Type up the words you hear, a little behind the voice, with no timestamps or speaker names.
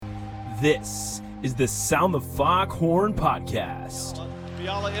This is the Sound the Foghorn Podcast.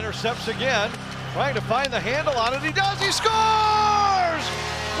 Fiala intercepts again, trying to find the handle on it. He does. He scores!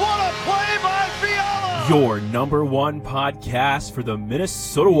 What a play by Fiala! Your number one podcast for the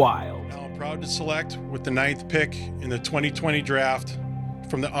Minnesota Wild. Now I'm proud to select with the 9th pick in the 2020 draft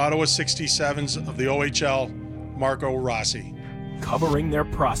from the Ottawa 67s of the OHL, Marco Rossi. Covering their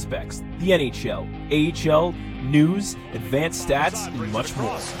prospects, the NHL, AHL, news, advanced stats, and much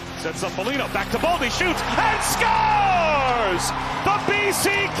more. Sets up Molino, back to Boldy, shoots, and scores! The BC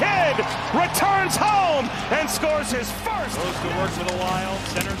Kid returns home and scores his first. Goes to work for the Wild,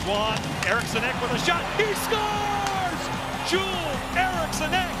 centers one. Eriksson Ek with a shot, he scores! Joel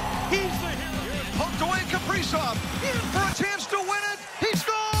Eriksson Ek, he's the hero. Here's poked away Kaprizov, in for a chance to win it, he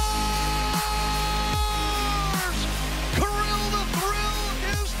scores! Kirill the Thrill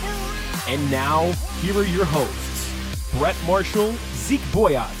is for real! And now, here are your hosts, Brett Marshall, Zeke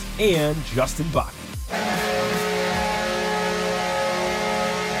Boyott, and Justin Bach.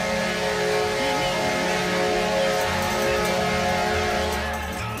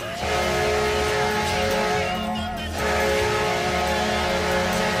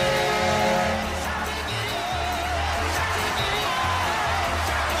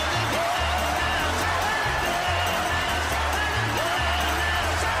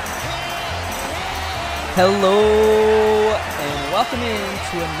 Hello and welcome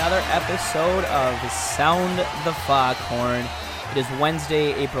into another episode of Sound the Foghorn. It is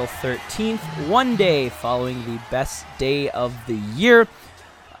Wednesday, April 13th, one day following the best day of the year.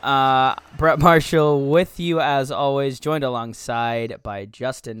 Brett Marshall with you as always, joined alongside by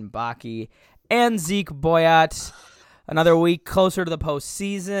Justin Bakke and Zeke Boyott. Another week closer to the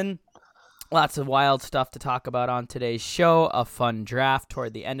postseason. Lots of wild stuff to talk about on today's show. A fun draft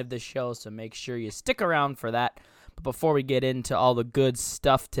toward the end of the show, so make sure you stick around for that. But before we get into all the good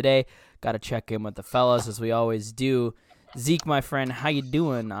stuff today, got to check in with the fellas as we always do. Zeke, my friend, how you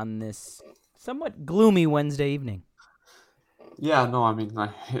doing on this somewhat gloomy Wednesday evening? Yeah, no, I mean,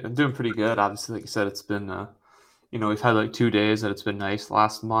 I'm doing pretty good. Obviously, like you said, it's been, we've had like 2 days that it's been nice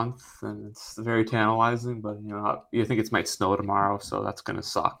last month, and it's very tantalizing. But you think it might snow tomorrow, so that's gonna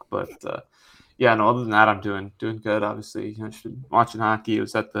suck. But yeah, no, other than that, I'm doing good. Obviously, watching hockey. I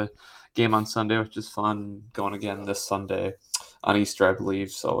was at the game on Sunday, which is fun. Going again this Sunday on Easter, I believe.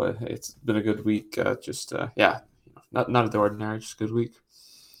 So it's been a good week. Not the ordinary, just a good week.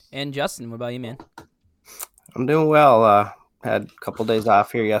 And Justin, what about you, man? I'm doing well. Had a couple days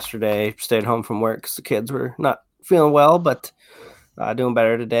off here yesterday. Stayed home from work because the kids were not feeling well, but doing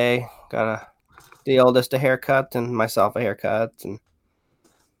better today. Got the oldest a haircut and myself a haircut. And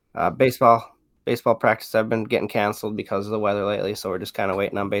baseball practice I've been getting canceled because of the weather lately, so we're just kind of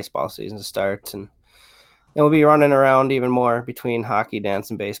waiting on baseball season to start. And we'll be running around even more between hockey, dance,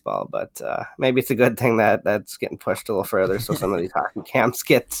 and baseball. But maybe it's a good thing that that's getting pushed a little further, so some of these hockey camps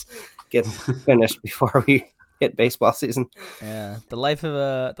get finished before we hit baseball season. Yeah, the life of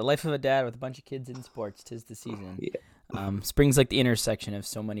a dad with a bunch of kids in sports. 'Tis the season. Yeah. Spring's like the intersection of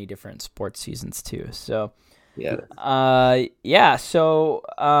so many different sports seasons too. So So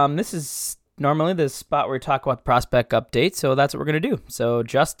this is normally the spot where we talk about the prospect update. So that's what we're gonna do. So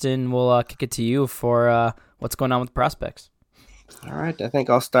Justin, we'll kick it to you for what's going on with prospects. All right, I think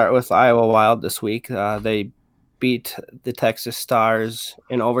I'll start with Iowa Wild this week. They beat the Texas Stars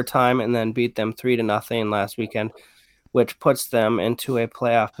in overtime and then beat them 3-0 last weekend, which puts them into a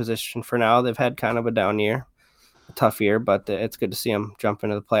playoff position for now. They've had kind of a down year, a tough year, but it's good to see them jump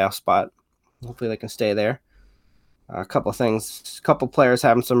into the playoff spot. Hopefully they can stay there. A couple players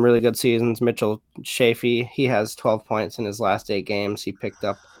having some really good seasons. Mitchell Chaffee, he has 12 points in his last 8 games. He picked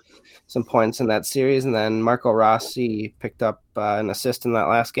up some points in that series. And then Marco Rossi picked up an assist in that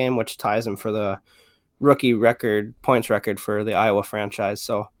last game, which ties him for the rookie points record for the Iowa franchise.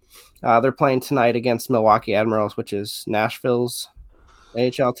 So they're playing tonight against Milwaukee Admirals, which is Nashville's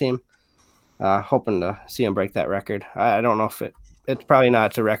AHL team. Hoping to see him break that record. I don't know if it's probably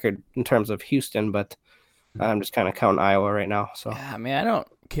not a record in terms of Houston, but I'm just kind of counting Iowa right now. So yeah, I mean,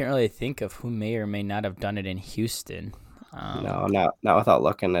 can't really think of who may or may not have done it in Houston. No, not without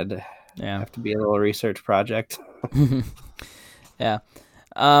looking. It'd have to be a little research project. Yeah.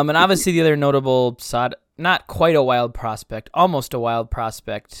 And obviously the other notable not quite a wild prospect, almost a wild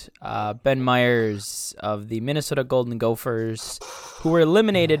prospect, Ben Meyers of the Minnesota Golden Gophers, who were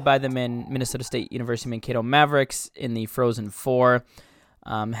eliminated by the Minnesota State University Mankato Mavericks in the Frozen Four,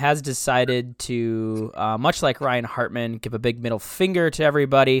 has decided to, much like Ryan Hartman, give a big middle finger to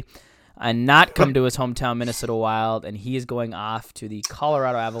everybody and not come to his hometown Minnesota Wild, and he is going off to the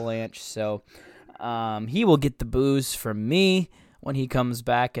Colorado Avalanche. So he will get the booze from me when he comes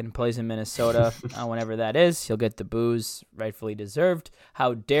back and plays in Minnesota, whenever that is. He'll get the boos, rightfully deserved.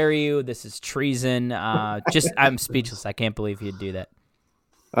 How dare you? This is treason. I'm speechless. I can't believe he'd do that.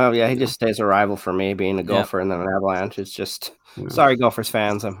 Oh, yeah, he just stays a rival for me, being a Gopher and then an Avalanche. It's just, sorry, Gophers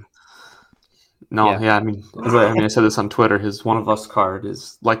fans. I mean, I said this on Twitter. His One of Us card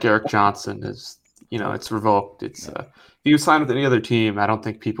is like Erik Johnson. It's revoked. It's if you signed with any other team, I don't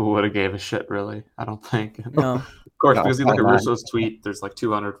think people would have gave a shit. Really, I don't think. No, of course, because you look at Russo's tweet. There's like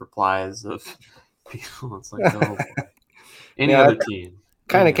 200 replies of people. It's like, no, any other team.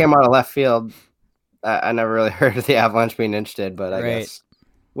 Kind of came out of left field. I never really heard of the Avalanche being interested, but I guess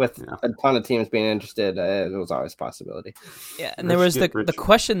with a ton of teams being interested, it was always a possibility. Yeah, and there was the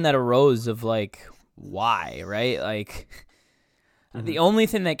question that arose of like, why, right? Like, the only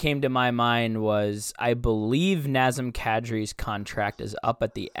thing that came to my mind was I believe Nazem Kadri's contract is up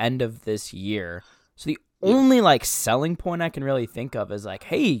at the end of this year. So the only like selling point I can really think of is like,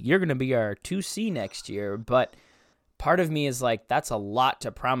 hey, you're going to be our 2C next year. But part of me is like, that's a lot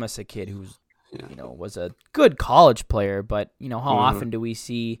to promise a kid who's, was a good college player. But, how often do we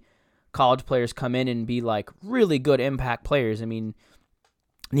see college players come in and be like really good impact players? I mean,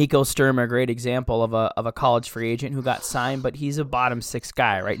 Nico Sturm, a great example of a college free agent who got signed, but he's a bottom 6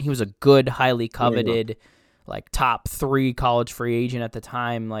 guy, right? He was a good, highly coveted, like top 3 college free agent at the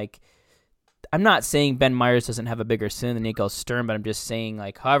time. Like, I'm not saying Ben Meyers doesn't have a bigger sin than Nico Sturm, but I'm just saying,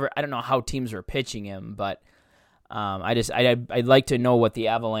 like, however, I don't know how teams were pitching him, but I'd like to know what the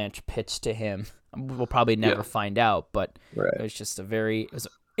Avalanche pitched to him. We'll probably never find out, but it was just it was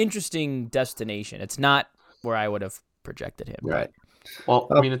an interesting destination. It's not where I would have projected him. Right. Well,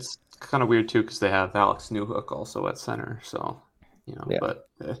 I mean, it's kind of weird too because they have Alex Newhook also at center. So, but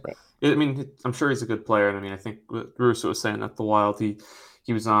I mean, I'm sure he's a good player. And I mean, I think Russo was saying at the Wild, he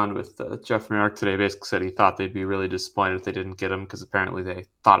was on with Jeff Marek today. Basically, said he thought they'd be really disappointed if they didn't get him because apparently they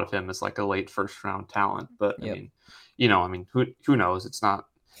thought of him as like a late first round talent. But I mean, who knows? It's not.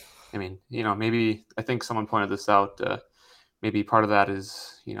 I mean, maybe I think someone pointed this out. Maybe part of that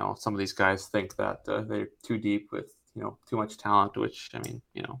is some of these guys think that they're too deep with too much talent, which I mean,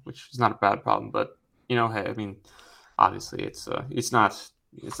 which is not a bad problem. But hey, I mean, obviously it's not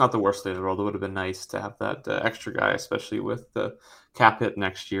the worst thing in the world. It would have been nice to have that extra guy, especially with the cap hit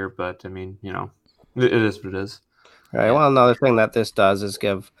next year. But I mean, it is what it is. Right. Well, another thing that this does is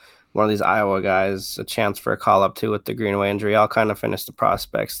give one of these Iowa guys a chance for a call up too with the Greenway injury. I'll kind of finish the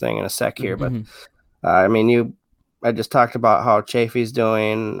prospects thing in a sec here, but I mean, I just talked about how Chafee's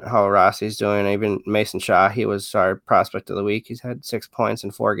doing, how Rossi's doing, even Mason Shaw. He was our prospect of the week. He's had 6 points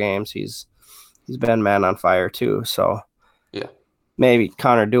in 4 games. He's been man on fire too. So maybe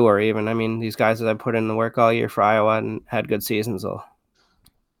Connor Dewar even. I mean, these guys that I put in the work all year for Iowa and had good seasons will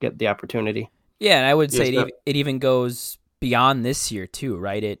get the opportunity. Yeah, and I would say it even goes beyond this year too,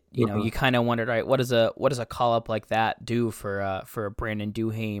 right? It you kind of wondered, right, what does a call up like that do for a Brandon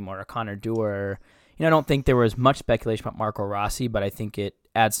Duhaime or a Connor Dewar? I don't think there was much speculation about Marco Rossi, but I think it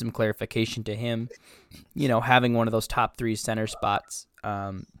adds some clarification to him, having one of those top 3 center spots.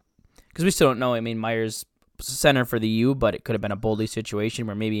 Because we still don't know. I mean, Myers center for the U, but it could have been a Boldy situation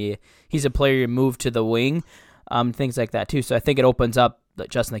where maybe he's a player you move to the wing, things like that too. So I think it opens up,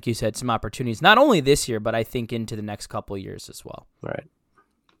 Justin, like you said, some opportunities, not only this year, but I think into the next couple of years as well. Right.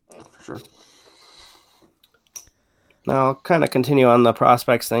 For sure. Now, I'll kind of continue on the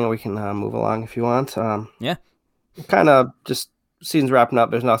prospects thing. We can move along if you want. Kind of just season's wrapping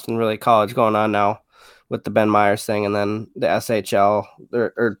up. There's nothing really college going on now with the Ben Meyers thing. And then the SHL,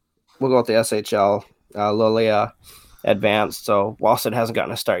 or we'll go with the SHL, Lilia advanced. So Wallstead hasn't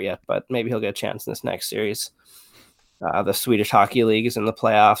gotten a start yet, but maybe he'll get a chance in this next series. The Swedish Hockey League is in the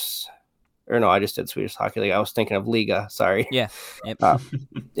playoffs. Or no, I just did Swedish Hockey League. I was thinking of Liga. Sorry. Yeah.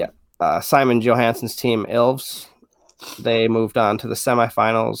 Yep. Simon Johansson's team, Ilves, they moved on to the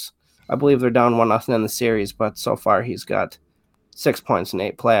semifinals. I believe they're down 1-0 in the series, but so far he's got 6 points in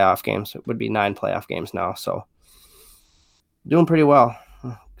 8 playoff games. It would be 9 playoff games now. So doing pretty well.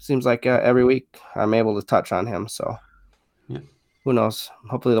 Seems like every week I'm able to touch on him. So who knows?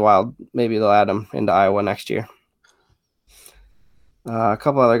 Hopefully the Wild, maybe they'll add him into Iowa next year. A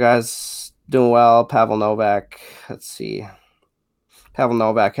couple other guys doing well. Pavel Novak. Let's see. Pavel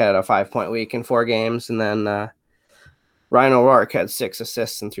Novak had a 5-point week in 4 games, and then Ryan O'Rourke had 6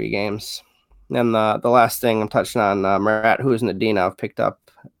 assists in 3 games. And the last thing I'm touching on, Marat Huznadinov picked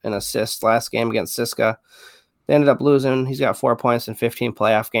up an assist last game against Siska. They ended up losing. He's got 4 points in 15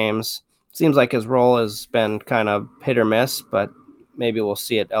 playoff games. Seems like his role has been kind of hit or miss, but maybe we'll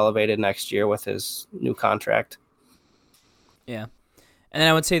see it elevated next year with his new contract. Yeah. And then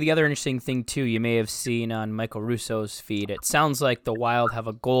I would say the other interesting thing, too, you may have seen on Michael Russo's feed, it sounds like the Wild have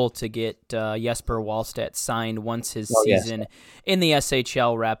a goal to get Jesper Wallstedt signed once his season in the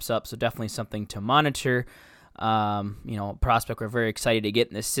SHL wraps up, so definitely something to monitor. Prospect we're very excited to get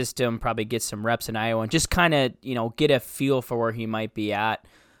in the system, probably get some reps in Iowa, and just kind of, get a feel for where he might be at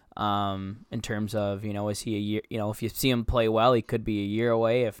in terms of, is he a year, if you see him play well, he could be a year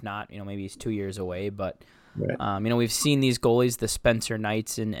away. If not, maybe he's 2 years away, but... Right. We've seen these goalies, the Spencer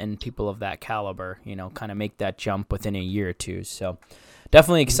Knights and people of that caliber, kind of make that jump within a year or two. So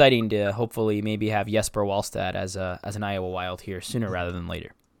definitely exciting to hopefully maybe have Jesper Wallstedt as an Iowa Wild here sooner rather than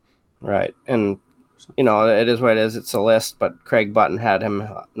later. Right. And, it is what it is. It's a list, but Craig Button had him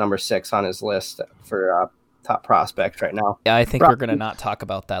number 6 on his list for top prospect right now. Yeah, I think we're going to not talk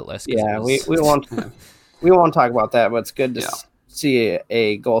about that list. Yeah, we won't talk about that, but it's good to see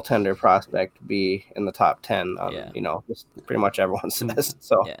a goaltender prospect be in the top 10 on, just pretty much everyone's list.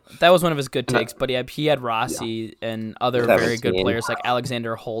 So that was one of his good takes, but he had Rossi and other very good players like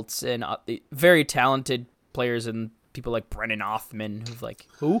Alexander Holtz and very talented players and people like Brennan Othman, who's like,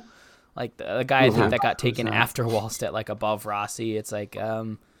 who? Like the guy I think that got taken after Wallstedt, like above Rossi. It's like,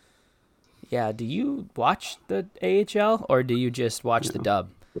 do you watch the AHL or do you just watch the dub?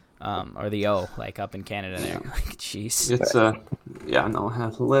 Or the O, like up in Canada there. Like, jeez. It's the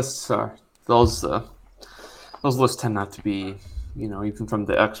lists are those lists tend not to be, even from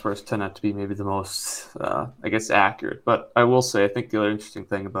the experts, tend not to be maybe the most accurate. But I will say I think the other interesting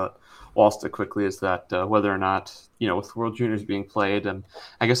thing about Wallstedt quickly is that whether or not, with World Juniors being played, and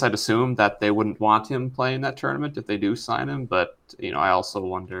I guess I'd assume that they wouldn't want him playing that tournament if they do sign him, but I also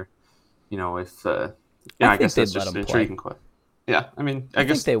wonder, if I guess that's just an intriguing question. Yeah, I mean, I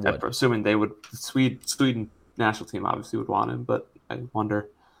guess they would. Assuming they would, the Sweden national team obviously would want him, but I wonder.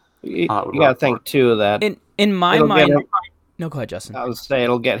 You got to think too that in my mind. No, go ahead, Justin. I would say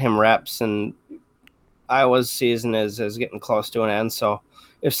it'll get him reps, and Iowa's season is getting close to an end. So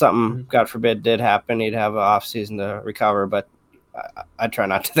if something, God forbid, did happen, he'd have an off season to recover. But I try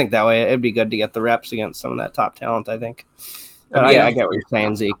not to think that way. It'd be good to get the reps against some of that top talent, I think. But I get what you're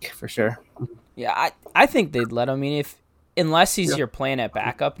saying, Zeke, for sure. Yeah, I think they'd let him. I mean, unless he's your plan at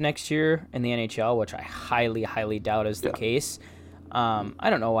backup next year in the NHL, which I highly, highly doubt is the case. I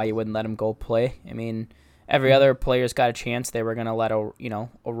don't know why you wouldn't let him go play. I mean, every other player's got a chance. They were going to let,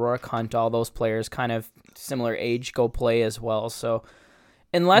 O'Rourke, Hunt, all those players kind of similar age go play as well. So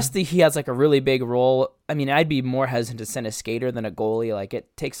unless he has like a really big role, I mean, I'd be more hesitant to send a skater than a goalie. Like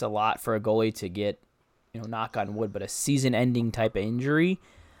it takes a lot for a goalie to get, knock on wood, but a season-ending type of injury.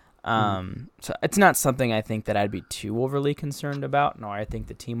 So it's not something I think that I'd be too overly concerned about, nor I think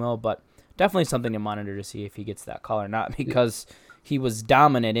the team will, but definitely something to monitor to see if he gets that call or not, because he was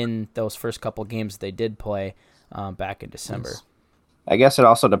dominant in those first couple games they did play back in December. I guess it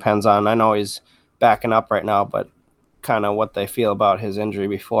also depends on, I know he's backing up right now, but kind of what they feel about his injury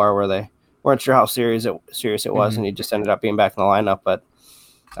before, where they weren't sure how serious it was, and he just ended up being back in the lineup, but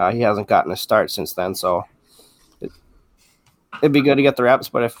he hasn't gotten a start since then, so it'd be good to get the reps,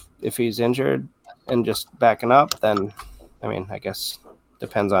 but if he's injured and just backing up, then, I mean, I guess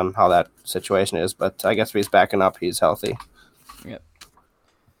depends on how that situation is. But I guess if he's backing up, he's healthy. Yep.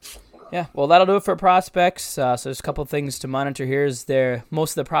 Yeah, well, that'll do it for prospects. So there's a couple things to monitor here.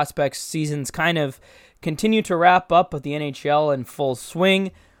 Most of the prospects' seasons kind of continue to wrap up with the NHL in full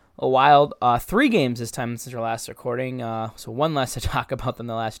swing. A Wild 3 games this time since our last recording. So one less to talk about than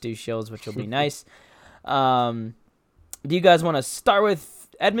the last 2 shows, which will be nice. Do you guys want to start with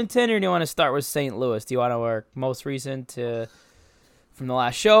Edmonton, or do you want to start with St. Louis? Do you want to work most recent from the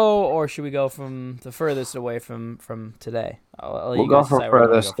last show, or should we go from the furthest away from today? We'll go from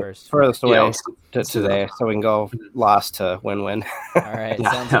furthest away to today, so we can go loss to win-win. All right,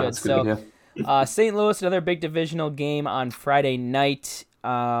 sounds good. So St. Louis, another big divisional game on Friday night.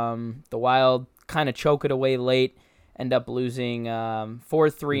 The Wild kind of choke it away late, end up losing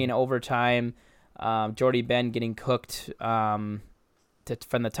 4-3 in overtime. Jordy Ben getting cooked from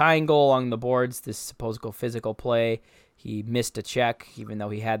the tying goal along the boards, this supposed physical play. He missed a check, even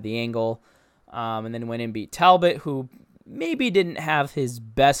though he had the angle, and then went and beat Talbot, who maybe didn't have his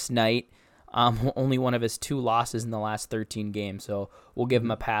best night, only one of his 2 losses in the last 13 games, so we'll give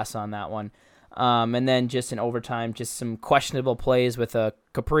him a pass on that one. And then just in overtime, just some questionable plays with a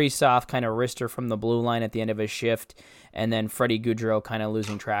Kaprizov kind of wrister from the blue line at the end of his shift, and then Freddie Gaudreau kind of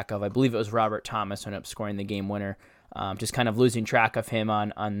losing track of, I believe it was Robert Thomas who ended up scoring the game winner, just kind of losing track of him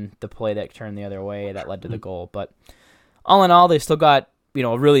on the play that turned the other way that led to the goal. But all in all, they still got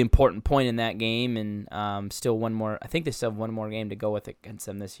a really important point in that game, and still one more. I think they still have one more game to go with against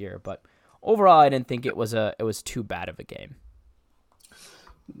them this year. But overall, I didn't think it was too bad of a game.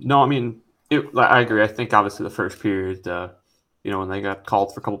 No, I mean, I agree. I think obviously the first period, when they got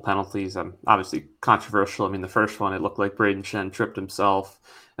called for a couple penalties, obviously controversial. I mean, the first one, it looked like Braden Shen tripped himself,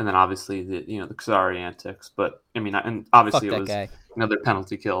 and then obviously the Kazari antics. But I mean, and obviously Fuck it that was guy. another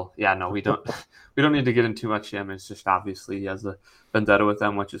penalty kill. Yeah, no, we don't we don't need to get into too much him. It's just obviously he has a vendetta with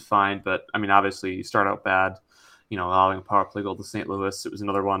them, which is fine. But I mean, obviously you start out bad, allowing a power play goal to St. Louis. It was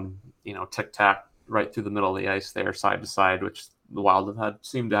another one, tic tac right through the middle of the ice there, side to side, which the Wild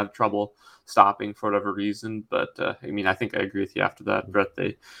seemed to have trouble stopping for whatever reason. But I mean, I think I agree with you after that, Brett.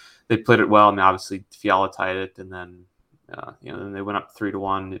 They played it well. I mean, obviously Fiala tied it, and then then they went up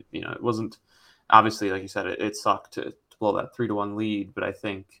 3-1. It wasn't obviously, like you said, it sucked to blow that 3-1 lead, but I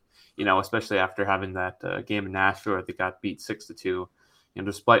think especially after having that game in Nashville where they got beat 6-2.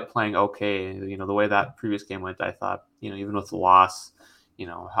 Despite playing okay, the way that previous game went, I thought even with the loss.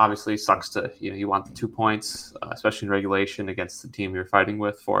 Obviously sucks to, you want the 2 points, especially in regulation against the team you're fighting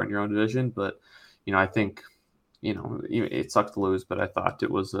with for in your own division. But, I think, it sucked to lose, but I thought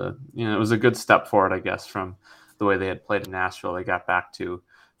it was it was a good step forward, I guess, from the way they had played in Nashville. They got back to,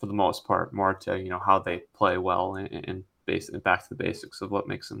 for the most part, more to, how they play well and back to the basics of what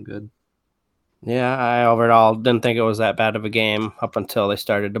makes them good. Yeah, I overall didn't think it was that bad of a game up until they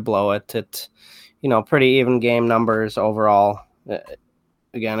started to blow it. It's, pretty even game numbers overall.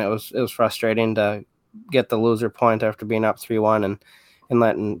 Again, it was frustrating to get the loser point after being up 3-1 and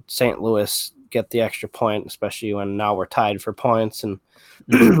letting St. Louis get the extra point, especially when now we're tied for points. And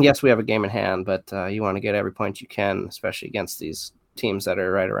yes, we have a game in hand, but you want to get every point you can, especially against these teams that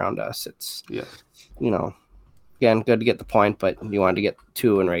are right around us. It's, again, good to get the point, but you wanted to get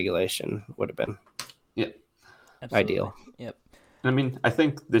 2 in regulation would have been ideal. Yep. I mean, I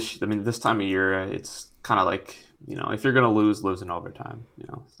think this time of year, it's kind of like, if you're going to lose in overtime,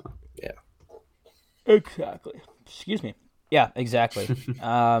 so. Yeah. Exactly. Excuse me. Yeah, exactly.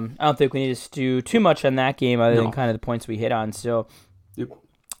 I don't think we need to do too much on that game other than kind of the points we hit on. So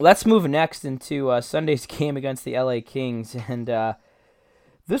let's move next into Sunday's game against the LA Kings. And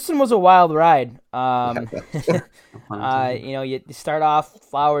this one was a wild ride. You start off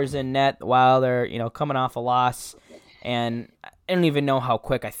Flowers in net. The Wild are, coming off a loss. And I don't even know how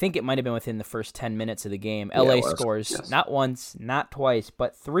quick. I think it might have been within the first 10 minutes of the game. LA scores not once, not twice,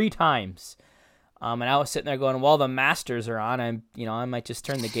 but 3 times. And I was sitting there going, well, the Masters are on. I might just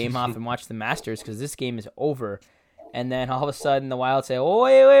turn the game off and watch the Masters because this game is over. And then all of a sudden the Wild say, oh,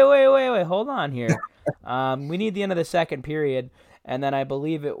 wait, hold on here. We need the end of the second period. And then I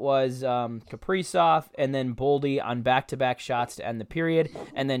believe it was Kaprizov and then Boldy on back-to-back shots to end the period.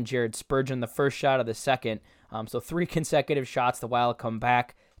 And then Jared Spurgeon, the first shot of the second. So 3 consecutive shots. The Wild come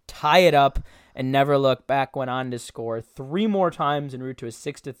back, tie it up, and never look back. Went on to score 3 more times en route to a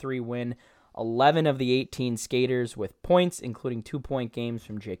 6-3 win. 11 of the 18 skaters with points, including 2-point games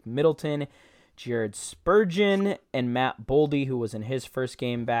from Jake Middleton, Jared Spurgeon, and Matt Boldy, who was in his first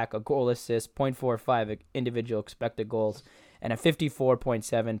game back, a goal assist, 0.45 individual expected goals, and a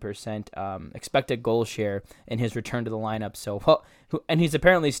 54.7% expected goal share in his return to the lineup. So, and he's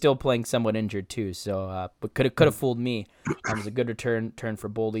apparently still playing somewhat injured too. So, but could have fooled me. It was a good return for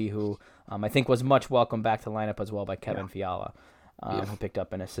Boldy, who I think was much welcomed back to the lineup as well by Kevin Fiala. Who picked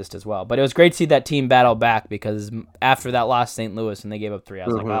up an assist as well. But it was great to see that team battle back because after that lost St. Louis and they gave up 3, I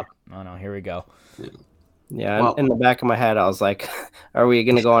was like, oh no, here we go. Yeah, well, in the back of my head, I was like, are we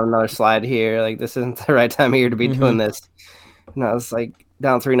going to go on another slide here? Like, this isn't the right time of year to be doing this. And I was like,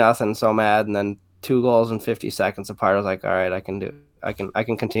 down 3-0, so mad. And then 2 goals in 50 seconds apart. I was like, all right, I can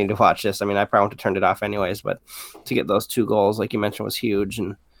continue to watch this. I mean, I probably would have turned it off anyways, but to get those 2 goals, like you mentioned, was huge.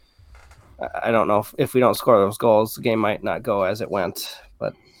 And I don't know if we don't score those goals, the game might not go as it went.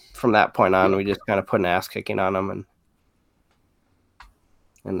 But from that point on, we just kind of put an ass kicking on them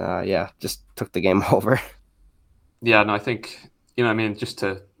and just took the game over. Yeah, no, I think,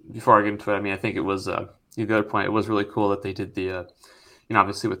 before I get into it, I think it was, the other point, it was really cool that they did the,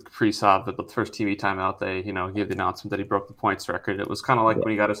 obviously with Kaprizov, the first TV timeout, they, gave the announcement that he broke the points record. It was kind of like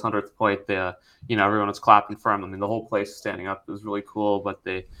when he got his 100th point, everyone was clapping for him. I mean, the whole place standing up. It was really cool, but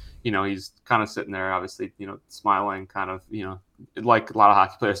he's kind of sitting there, obviously, smiling, kind of, like a lot of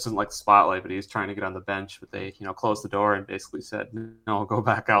hockey players doesn't like the spotlight, but he's trying to get on the bench, but they, closed the door and basically said, no, go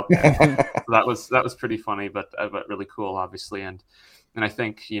back out there. So that was pretty funny, but really cool, obviously. And I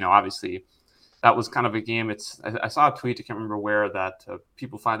think, obviously that was kind of a game. I saw a tweet, I can't remember where, that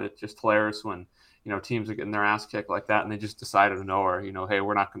people find it just hilarious when, teams are getting their ass kicked like that and they just decide out of nowhere, hey,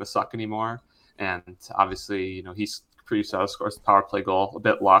 we're not going to suck anymore. And obviously, Kaprizov scores the power play goal, a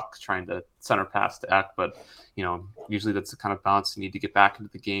bit luck trying to center pass to Ek, but usually that's the kind of bounce you need to get back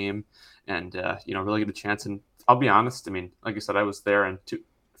into the game and really get a chance. And I'll be honest, like I said, I was there, and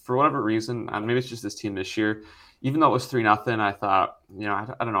for whatever reason, and maybe it's just this team this year, even though it was 3-0, I thought,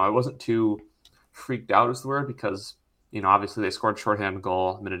 I don't know, I wasn't too freaked out is the word, because, obviously they scored a shorthand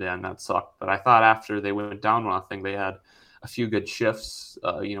goal a minute in, that sucked. But I thought after they went down 1-0, they had a few good shifts,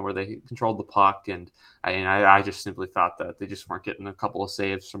 where they controlled the puck. And I just simply thought that they just weren't getting a couple of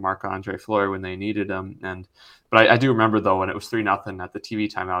saves from Marc-Andre Fleury when they needed them. But I do remember, though, when it was 3-0 at the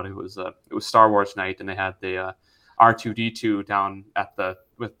TV timeout, it was Star Wars night, and they had the R2-D2 down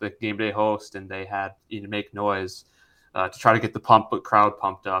with the game day host, and they had make noise to try to get the crowd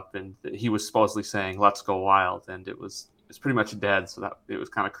pumped up, and he was supposedly saying "Let's go wild," and it's pretty much dead, so that it was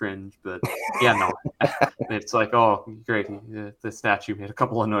kind of cringe. But yeah, no, it's like, oh great, the statue made a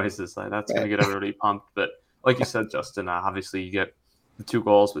couple of noises, like, that's gonna get everybody pumped. But like you said, Justin, obviously you get the 2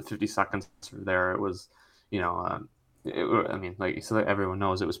 goals with 50 seconds there. It was, like you said, everyone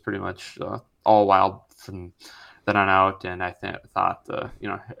knows it was pretty much all Wild from then on out, and I thought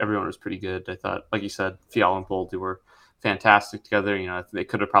everyone was pretty good. I thought, like you said, Fiala and Boldy were fantastic together. They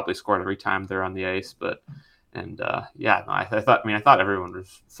could have probably scored every time they're on the ice, but I thought everyone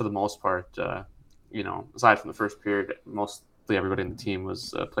was, for the most part, aside from the first period, mostly everybody in the team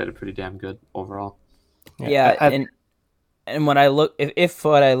was played it pretty damn good overall. Yeah, and when I look, if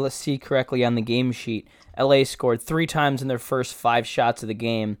what I see correctly on the game sheet, LA scored 3 times in their first 5 shots of the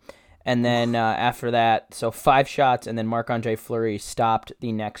game. And then after that, so 5 shots, and then Marc-Andre Fleury stopped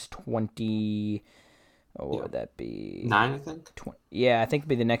the next 20. What would that be? 9, I think. I think it'd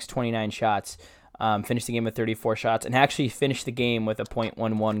be the next 29 shots. Finished the game with 34 shots, and actually finished the game with a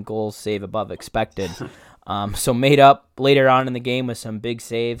 .11 goals save above expected. So made up later on in the game with some big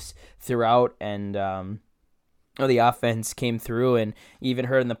saves throughout, and the offense came through. And you even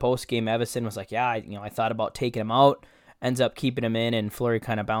heard in the post game, Evason was like, I thought about taking him out. Ends up keeping him in, and Fleury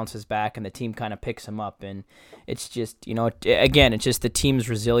kind of bounces back, and the team kind of picks him up. And it's just, again, it's just the team's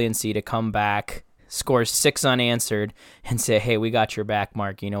resiliency to come back, score 6 unanswered, and say, hey, we got your back,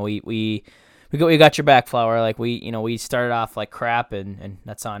 Mark. We got your back, Flower. Like, we started off like crap, and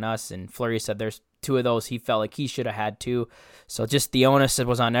that's on us. And Fleury said there's 2 of those he felt like he should have had too. So just the onus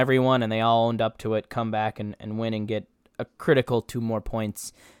was on everyone, and they all owned up to it, come back and win and get a critical 2 more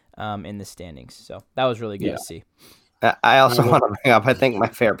points in the standings. So that was really good to see. I also want to bring up, I think my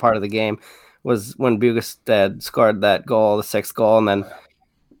favorite part of the game was when Bjugstad scored that goal, the 6th goal, and then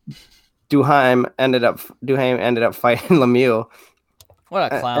Duhaime ended up fighting Lemieux.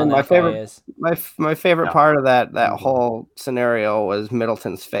 What a clown and that guy is. My favorite part of that whole scenario was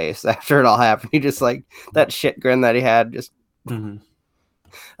Middleton's face after it all happened. He just, like, that shit grin that he had, just... Mm-hmm.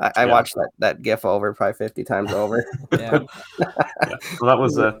 I watched that GIF over probably 50 times over. Yeah. Well,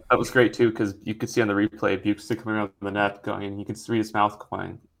 that was great too, because you could see on the replay Bjugstad coming around the net going, and you can read his mouth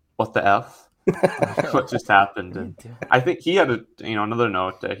going, "What the f? What just happened?" And I think he had another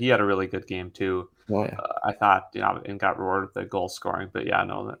note. He had a really good game too. Oh, yeah. I thought, and got rewarded with the goal scoring. But yeah,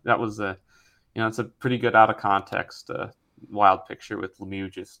 no, that was it's a pretty good out of context Wild picture with Lemieux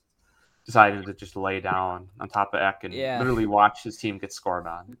just deciding to just lay down on top of Eck and literally watch his team get scored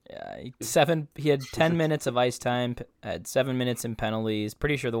on. Yeah, he had 10 minutes of ice time, had 7 minutes in penalties.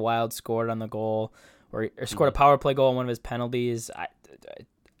 Pretty sure the Wild scored on the goal, or scored a power play goal on one of his penalties.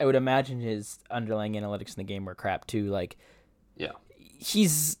 I would imagine his underlying analytics in the game were crap too. Like, yeah,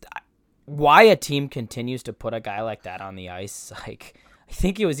 why a team continues to put a guy like that on the ice, like, I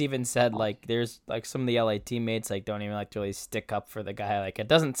think it was even said, like, there's, like, some of the LA teammates, like, don't even, like, to really stick up for the guy. Like, it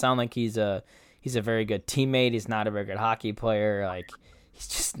doesn't sound like he's a very good teammate. He's not a very good hockey player. Like, he's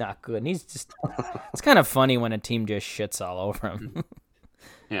just not good. And he's just, it's kind of funny when a team just shits all over him.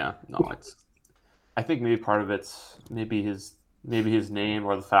 Yeah, no, I think maybe part of it's maybe his name,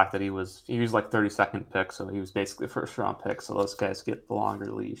 or the fact that he was like 32nd pick, so he was basically a first round pick. So those guys get the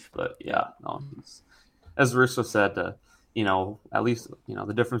longer leash. But yeah, no, as Russo said, at least,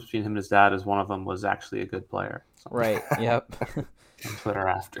 the difference between him and his dad is one of them was actually a good player. So. Right. Yep. On Twitter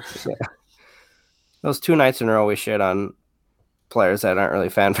after. Yeah. Those 2 nights in a row we shit on players that aren't really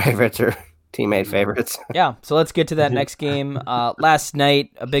fan favorites or teammate favorites. Yeah. So let's get to that next game. Last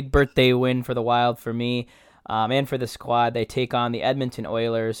night, a big birthday win for the Wild for me, and for the squad. They take on the Edmonton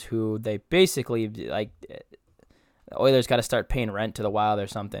Oilers, who they basically, like, the Oilers got to start paying rent to the Wild or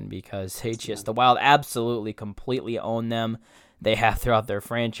something, because the Wild absolutely completely own them. They have throughout their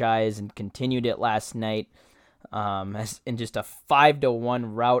franchise, and continued it last night in just a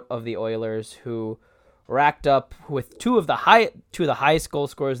 5-1 rout of the Oilers, who racked up with two of the highest goal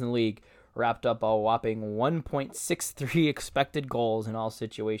scorers in the league, wrapped up a whopping 1.63 expected goals in all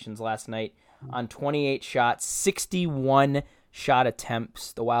situations last night on 28 shots, 61 shot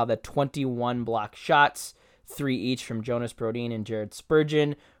attempts. The Wild had 21 block shots, 3 each from Jonas Brodin and Jared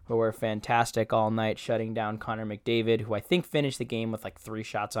Spurgeon, who were fantastic all night, shutting down Connor McDavid, who I think finished the game with like 3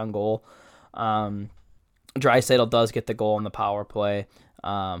 shots on goal. Draisaitl does get the goal on the power play. But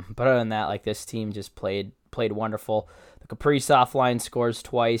other than that, like, this team just played wonderful. The Kaprizov line scores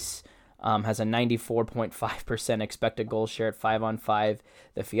twice, has a 94.5% expected goal share at 5-on-5.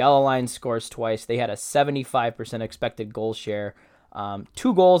 The Fiala line scores twice. They had a 75% expected goal share,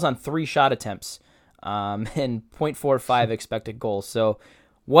 2 goals on 3 shot attempts, and 0.45 expected goals. So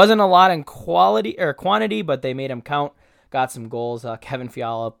wasn't a lot in quantity, but they made them count. Got some goals. Kevin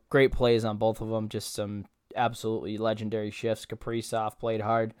Fiala, great plays on both of them. Just some absolutely legendary shifts. Kaprizov played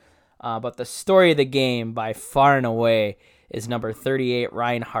hard. But the story of the game, by far and away, is number 38,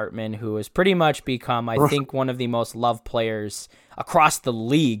 Ryan Hartman, who has pretty much become, I think, one of the most loved players across the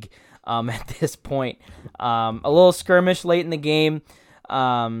league at this point. A little skirmish late in the game.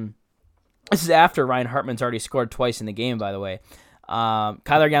 This is after Ryan Hartman's already scored twice in the game, by the way. Kyler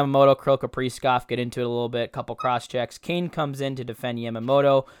Yamamoto, Kirill Kaprizov get into it a little bit, couple cross checks. Kane comes in to defend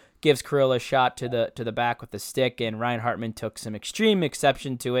Yamamoto, gives Kirill a shot to the back with the stick, and Ryan Hartman took some extreme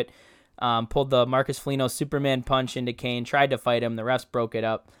exception to it. Pulled the Marcus Foligno Superman punch into Kane, tried to fight him. The refs broke it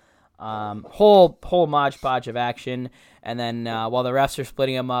up. Whole Mod Podge of action. And then while the refs are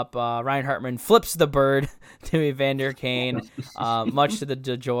splitting him up, Ryan Hartman flips the bird to Evander Kane, much to the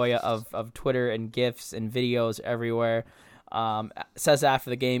joy of Twitter and GIFs and videos everywhere. Says after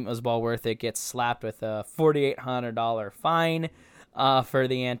the game it was well worth it, gets slapped with a $4,800 fine for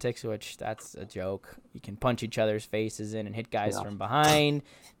the antics, which that's a joke. You can punch each other's faces in and hit guys from behind,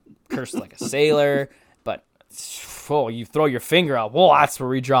 curse like a sailor, but you throw your finger out. Well, that's where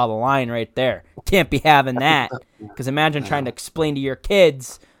we draw the line right there. Can't be having that, because imagine trying to explain to your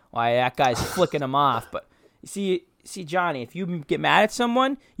kids why that guy's flicking them off. But you see, Johnny, if you get mad at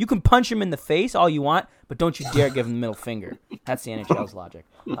someone, you can punch him in the face all you want, but don't you dare give him the middle finger. That's the NHL's logic.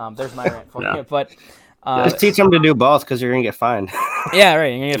 There's my rant for you. But just teach them to do both, because you're gonna get fined. Yeah, right.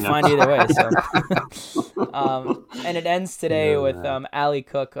 You're gonna get fined either way. So, and it ends today with Ali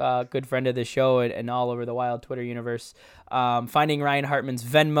Cook, good friend of the show and all over the Wild Twitter universe, finding Ryan Hartman's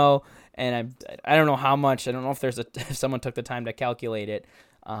Venmo, and I don't know how much. I don't know if someone took the time to calculate it.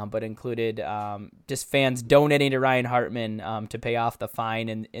 But included just fans donating to Ryan Hartman to pay off the fine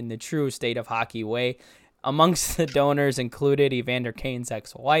in the true state of hockey way. Amongst the donors included Evander Kane's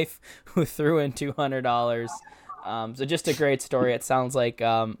ex-wife, who threw in $200. So just a great story. It sounds like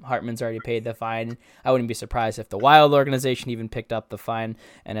Hartman's already paid the fine. I wouldn't be surprised if the Wild organization even picked up the fine,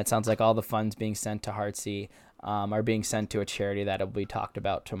 and it sounds like all the funds being sent to Heartsea are being sent to a charity that will be talked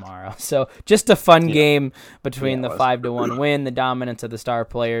about tomorrow. So just a fun game between the 5-1 win, the dominance of the star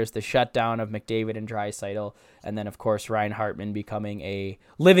players, the shutdown of McDavid and Draisaitl, and then, of course, Ryan Hartman becoming a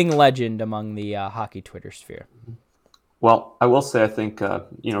living legend among the hockey Twitter sphere. Well, I will say, I think,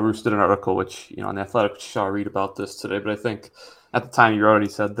 Roos did an article, which, on The Athletic, which I'll read about this today, but I think at the time you already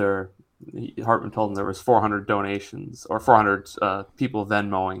said Hartman told him there was 400 donations or 400 people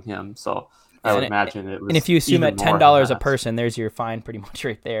Venmoing him, so I would imagine it was. And if you assume at $10 a person, there's your fine pretty much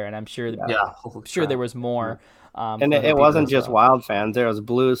right there. And I'm sure, there was more. And it wasn't just Wild fans. There was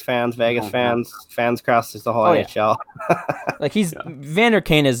Blues fans, Vegas fans across the whole NHL. Like Vander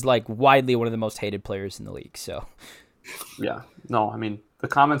Kane is like widely one of the most hated players in the league. So. Yeah. No, I mean, the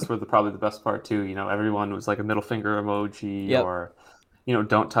comments were probably the best part too. Everyone was like a middle finger emoji or,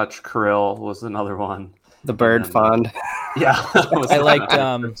 don't touch Kirill was another one. The bird fund. Yeah. I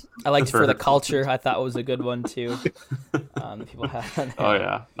liked for the culture. I thought it was a good one too. People have. Oh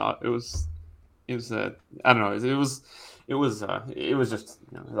yeah. No, it was I don't know. It was just,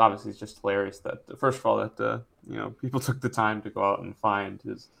 obviously it's just hilarious that first of all that people took the time to go out and find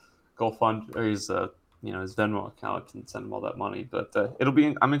his GoFund or his his Venmo account and send him all that money. But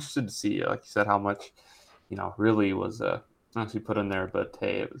I'm interested to see, like you said, how much really was actually put in there. But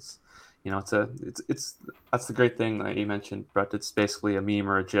hey, it was. It's that's the great thing that you mentioned, Brett. It's basically a meme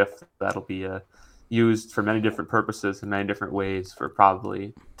or a GIF that'll be used for many different purposes in many different ways for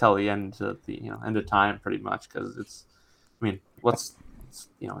probably till the end of end of time, pretty much. Because it's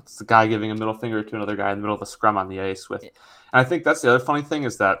the guy giving a middle finger to another guy in the middle of a scrum on the ice with. And I think that's the other funny thing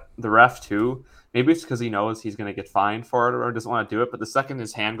is that the ref too. Maybe it's because he knows he's going to get fined for it or doesn't want to do it. But the second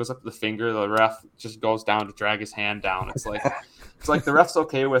his hand goes up to the finger, the ref just goes down to drag his hand down. It's like the ref's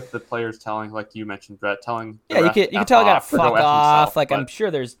okay with the players telling, like you mentioned, Brett, telling. Yeah, you can tell a guy to fuck off. Like I'm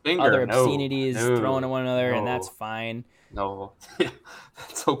sure there's other obscenities thrown at one another, and that's fine. No,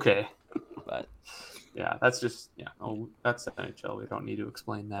 that's okay. But yeah, that's just that's the NHL. We don't need to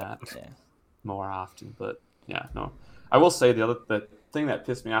explain that more often. But yeah, no, I will say that thing that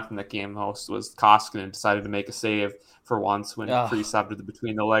pissed me off in that game most was Koskinen decided to make a save for once when Freese subbed it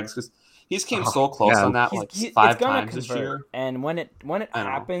between the legs, because he's came so close on that five times this year. And when it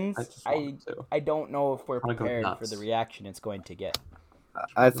happens, I don't know if we're prepared for the reaction it's going to get.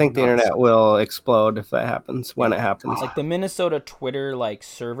 I think the internet will explode if that happens, when it happens. Like the Minnesota Twitter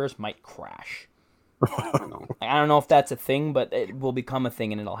servers might crash. I don't know if that's a thing, but it will become a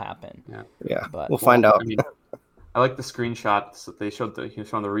thing and it'll happen. Yeah. But we'll find out. I mean, I like the screenshots that they showed the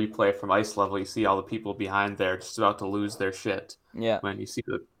replay from ice level. You see all the people behind there just about to lose their shit. Yeah. When you see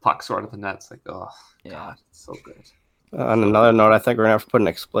the puck sort of the net, it's like, oh, yeah, God, it's so good. On another note, I think we're gonna have to put an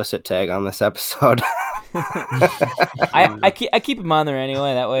explicit tag on this episode. I keep them on there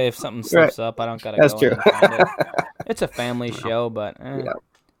anyway. That way, if something slips up, I don't gotta That's go. true. And find it. It's a family show, but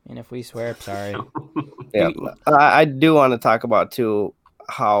and if we swear, sorry. Yeah, I do want to talk about too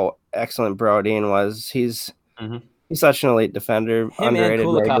how excellent Brodin was. He's such an elite defender, underrated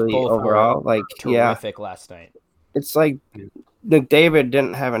maybe overall. Terrific last night. It's like McDavid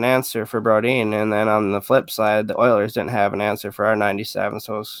didn't have an answer for Brodin, and then on the flip side, the Oilers didn't have an answer for our 97.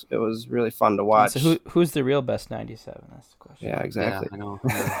 So it was really fun to watch. So who's the real best 97? That's the question. Yeah, exactly. Yeah, I know.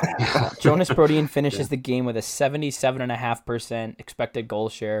 Jonas Brodin finishes the game with a 77.5% expected goal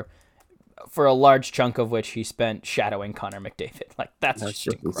share, for a large chunk of which he spent shadowing Connor McDavid. That's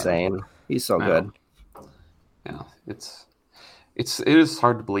just insane. He's so good. Yeah, it is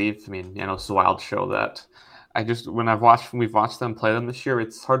hard to believe. I mean, it's a wild show that we've watched them play them this year,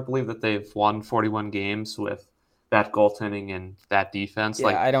 it's hard to believe that they've won 41 games with that goaltending and that defense.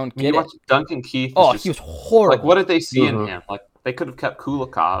 Yeah, I don't get it. Duncan Keith. He was horrible. What did they see in him? They could have kept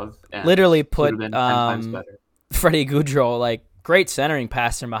Kulikov and literally put 10 times better. Freddie Gaudreau, great centering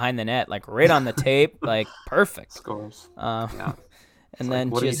pass from behind the net, right on the tape, perfect. Scores. And then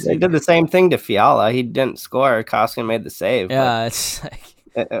they did the same thing to Fiala. He didn't score. Koskinen made the save. Yeah, it's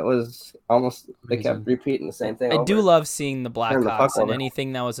it was almost they kept repeating the same thing. I do love seeing the Blackhawks and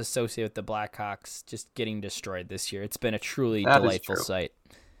anything that was associated with the Blackhawks just getting destroyed this year. It's been a truly delightful sight.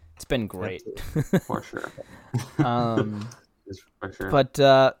 It's been great. For sure. For sure. But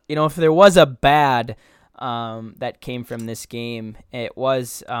if there was a bad that came from this game, it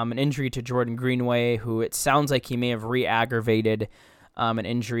was an injury to Jordan Greenway, who it sounds like he may have re-aggravated an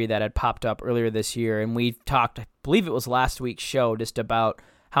injury that had popped up earlier this year. And we talked, I believe it was last week's show, just about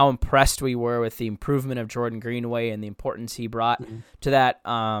how impressed we were with the improvement of Jordan Greenway and the importance he brought to that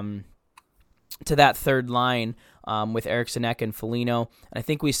third line with Eriksson Ek and Foligno. And I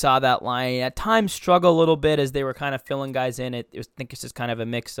think we saw that line at times struggle a little bit as they were kind of filling guys in. I think it's just kind of a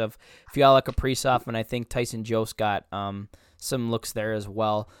mix of Fiala, Kaprizov, and I think Tyson Jost got some looks there as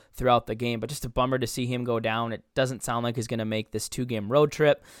well throughout the game. But just a bummer to see him go down. It doesn't sound like he's going to make this 2-game road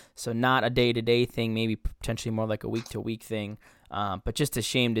trip, so not a day-to-day thing, maybe potentially more like a week-to-week thing. But just a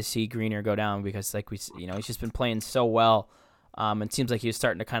shame to see Greener go down because, he's just been playing so well. It seems like he was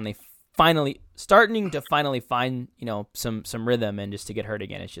starting to finally find some rhythm, and just to get hurt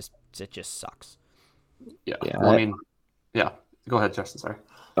again, it just sucks. Yeah. Well, go ahead, Justin. Sorry.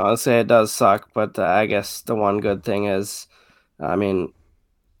 I'll say it does suck, but I guess the one good thing is,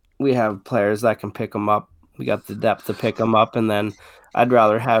 we have players that can pick them up. We got the depth to pick them up, and then I'd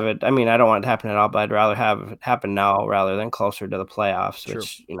rather have it. I don't want it to happen at all, but I'd rather have it happen now rather than closer to the playoffs,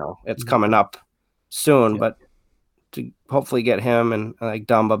 which it's coming up soon. Yeah. But to hopefully get him and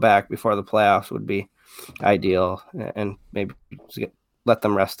Dumba back before the playoffs would be ideal, and maybe let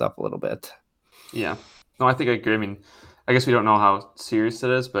them rest up a little bit. Yeah, no, I think I agree. I guess we don't know how serious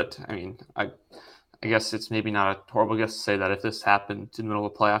it is, but I guess it's maybe not a horrible guess to say that if this happened in the middle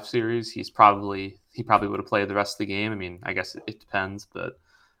of a playoff series, he probably would have played the rest of the game. I guess it depends, but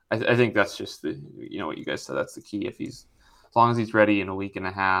I think that's just what you guys said. That's the key. As long as he's ready in a week and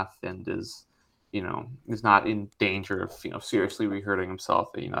a half and is not in danger of seriously re-hurting himself,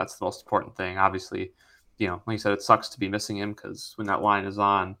 that's the most important thing. Obviously, like you said, it sucks to be missing him because when that line is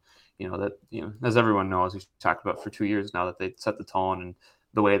on, as everyone knows, we've talked about for 2 years now, that they set the tone, and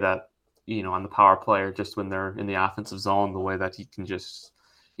the way that, on the power play or just when they're in the offensive zone, the way that he can just,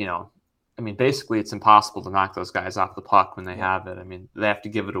 basically it's impossible to knock those guys off the puck when they have it. They have to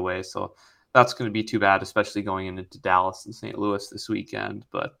give it away. So that's going to be too bad, especially going into Dallas and St. Louis this weekend.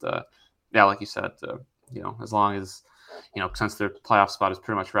 But like you said, as long as, since their playoff spot is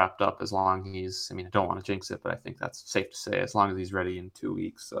pretty much wrapped up, as long as he's, I don't want to jinx it, but I think that's safe to say, as long as he's ready in 2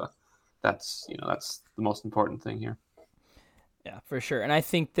 weeks, that's the most important thing here. Yeah, for sure. And I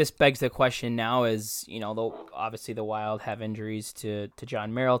think this begs the question now is, obviously the Wild have injuries to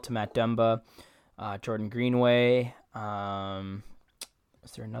John Merrill, to Matt Dumba, Jordan Greenway.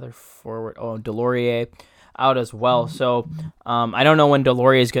 Is there another forward? Oh, Delorier. out as well. So I don't know when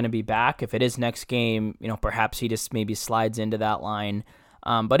Delorier is going to be back. If it is next game, perhaps he just maybe slides into that line.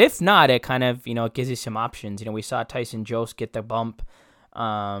 But if not, it kind of, it gives you some options. We saw Tyson Jost get the bump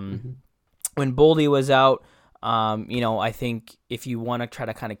when Boldy was out. I think if you want to try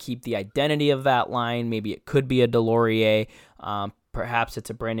to kind of keep the identity of that line, maybe it could be a Delorier. Perhaps it's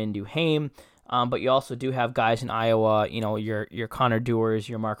a Brandon Duhaime. But you also do have guys in Iowa, your Connor Dewars,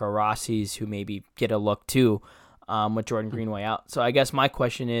 your Marco Rossi's, who maybe get a look too with Jordan Greenway out. So I guess my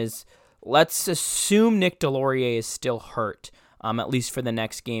question is, let's assume Nick Delorier is still hurt, at least for the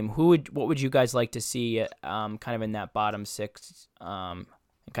next game. What would you guys like to see kind of in that bottom six, and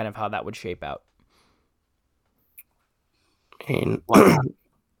kind of how that would shape out? In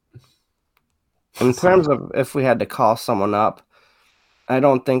terms of if we had to call someone up, I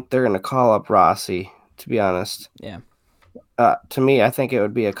don't think they're going to call up Rossi, to be honest. Yeah. To me, I think it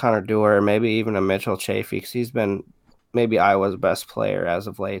would be a Connor Dewar, maybe even a Mitchell Chaffee, because he's been maybe Iowa's best player as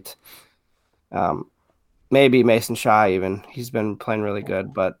of late. Maybe Mason Shaw even. He's been playing really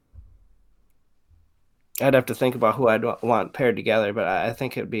good, but I'd have to think about who I'd want paired together, but I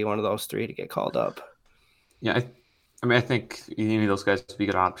think it would be one of those three to get called up. Yeah, I think any of those guys would be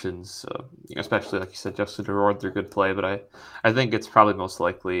good options, especially like you said, Justin DeRoord, they're good play. But I think it's probably most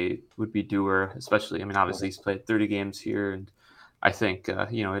likely would be Dewar, especially. Obviously he's played 30 games here, and I think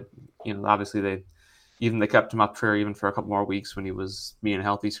obviously they kept him up for a couple more weeks when he was being a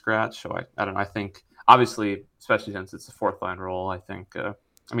healthy scratch. So I don't know. I think obviously, especially since it's a fourth line role, I think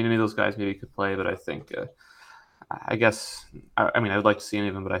any of those guys maybe could play, but I think I would like to see any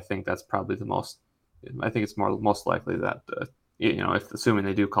of them, but I think that's probably the most. I think it's most likely that if assuming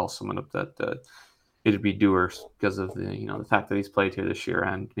they do call someone up, that it'd be Dewar because of the fact that he's played here this year,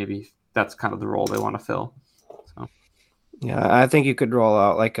 and maybe that's kind of the role they want to fill. So yeah, I think you could roll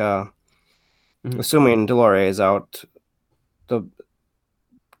out like assuming Delorier is out, the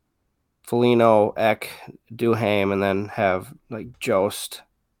Foligno, Eck, Duhaime, and then have like Jost,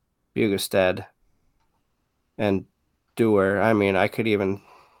 Bjugstad, and Dewar. I could even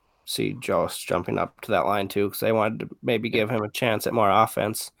see Jost jumping up to that line too, because they wanted to maybe give him a chance at more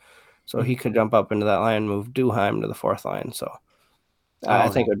offense, so he could jump up into that line and move Duhaime to the fourth line. So I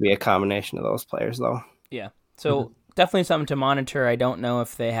think it would be a combination of those players, though. Yeah, so definitely something to monitor. I don't know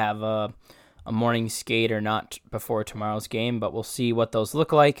if they have a morning skate or not before tomorrow's game, but we'll see what those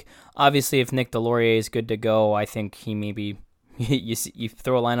look like. Obviously, if Nick Delorier is good to go, I think he maybe you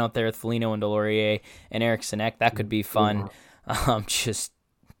throw a line out there with Foligno and Delorier and Eriksson Ek, that could be fun. Just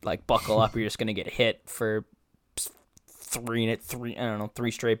like buckle up, or you're just going to get hit for three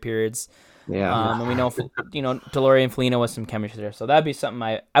straight periods. Yeah. And we know, Delorier and Foligno with some chemistry there. So that'd be something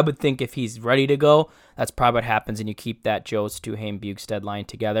I would think if he's ready to go, that's probably what happens, and you keep that Jost, Duhaime, Bjugstad line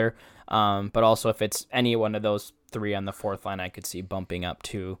together. But also if it's any one of those three on the fourth line, I could see bumping up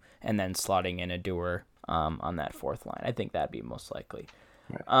to and then slotting in a Dewar on that fourth line. I think that'd be most likely.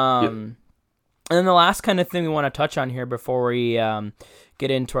 Right. And then the last kind of thing we want to touch on here before we get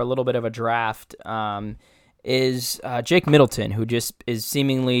into a little bit of a draft is Jake Middleton, who just is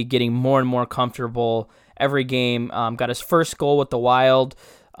seemingly getting more and more comfortable every game. Got his first goal with the Wild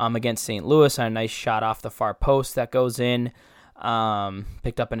against St. Louis on a nice shot off the far post that goes in.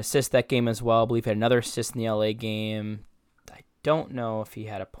 Picked up an assist that game as well. I believe he had another assist in the LA game. I don't know if he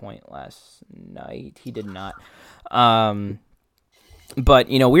had a point last night. He did not. But,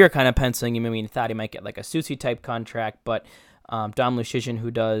 we were kind of penciling him. Thought he might get like a Susie type contract, but Dom Lucian,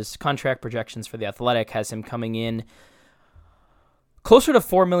 who does contract projections for The Athletic, has him coming in closer to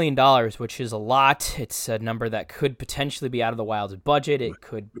 $4 million, which is a lot. It's a number that could potentially be out of the Wild's budget. It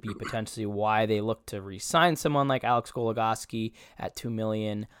could be potentially why they look to re-sign someone like Alex Goligoski at $2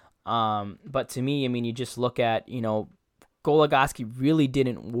 million. But to me, you just look at, Goligoski really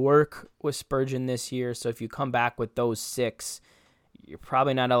didn't work with Spurgeon this year. So if you come back with those six, you're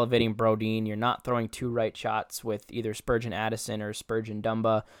probably not elevating Brodin. You're not throwing two right shots with either Spurgeon Addison or Spurgeon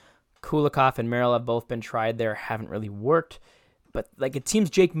Dumba. Kulikov and Merrill have both been tried there, haven't really worked. But it seems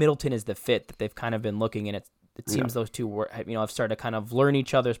Jake Middleton is the fit that they've kind of been looking, and it seems those two have started to kind of learn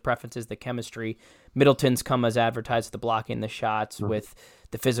each other's preferences, the chemistry. Middleton's come as advertised, the blocking the shots with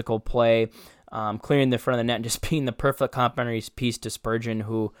the physical play, clearing the front of the net, and just being the perfect complementary piece to Spurgeon,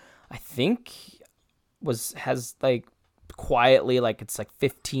 who I think has quietly it's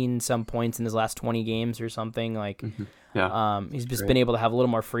 15 some points in his last 20 games or something. He's just been able to have a little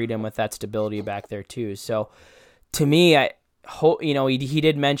more freedom with that stability back there too. So to me, he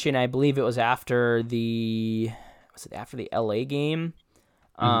did mention, I believe it was after the LA game,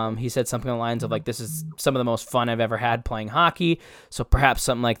 He said something along the lines of like, this is some of the most fun I've ever had playing hockey. So perhaps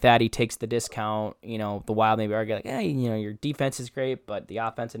something like that, he takes the discount. The Wild maybe argue like, hey, your defense is great, but the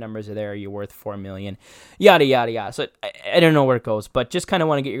offensive numbers are there. You're worth $4 million, yada, yada, yada. So I don't know where it goes, but just kind of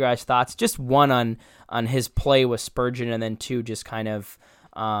want to get your guys' thoughts. Just one on his play with Spurgeon, and then two, just kind of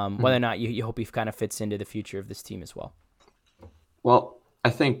whether or not you hope he kind of fits into the future of this team as well. Well, I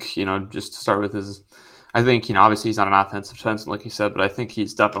think, just to start with I think, obviously he's not an offensive defenseman, like you said, but I think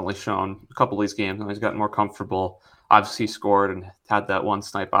he's definitely shown a couple of these games and he's gotten more comfortable. Obviously, he scored and had that one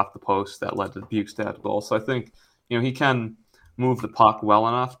snipe off the post that led to the Bukestad goal. So I think, he can move the puck well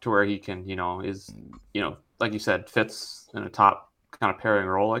enough to where he can, like you said, fits in a top kind of pairing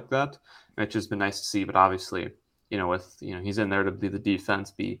role like that. And it's just been nice to see. But obviously, he's in there to be the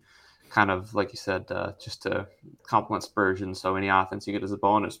defense, be kind of, like you said, just to complement Spurgeon. So any offense you get as a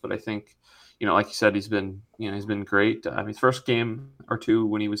bonus. But I think, like you said, he's been great. His first game or two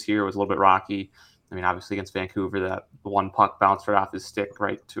when he was here was a little bit rocky. Obviously against Vancouver, that one puck bounced right off his stick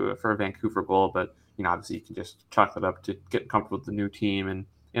right for a Vancouver goal. But, obviously you can just chalk that up to get comfortable with the new team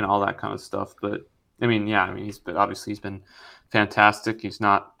and all that kind of stuff. But, he's been fantastic. He's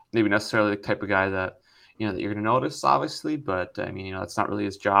not maybe necessarily the type of guy that, that you're going to notice, obviously. But, that's not really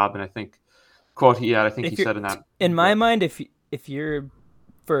his job. And I think, quote he had, I think he said in that. In my mind, if you're,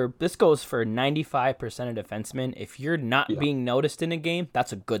 this goes for 95% of defensemen. If you're not being noticed in a game,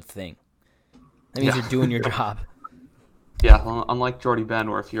 that's a good thing. That means you're doing your job. Yeah, well, unlike Jordy Ben,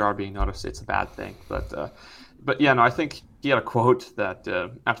 where if you are being noticed, it's a bad thing. But I think he had a quote that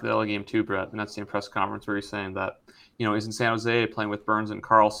after the LA game too, Brett, and that's the press conference where he's saying that, he's in San Jose playing with Burns and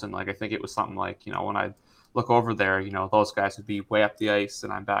Carlson. Like, I think it was something like, when I look over there, those guys would be way up the ice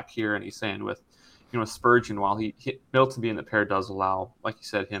and I'm back here. And he's saying with Spurgeon, while Middleton being the pair does allow, like you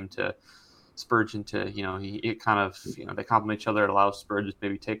said, Spurgeon to, he kind of, they complement each other. It allows Spurgeon to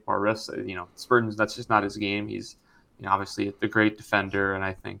maybe take more risks. Spurgeon, that's just not his game. He's, obviously a great defender. And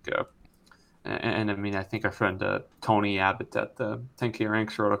I think, I think our friend Tony Abbott at the 10K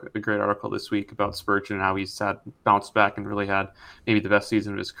Ranks wrote a great article this week about Spurgeon and how he's bounced back and really had maybe the best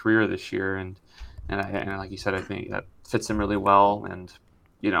season of his career this year. And like you said, I think that fits him really well. And,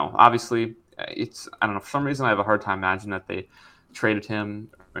 obviously, I don't know, for some reason I have a hard time imagining that they traded him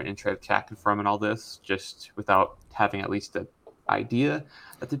and traded Kakin for him and all this just without having at least an idea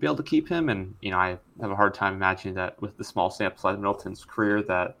that they'd be able to keep him. And, I have a hard time imagining that with the small sample size of Middleton's career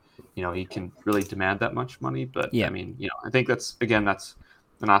that, he can really demand that much money. But, yeah. I think that's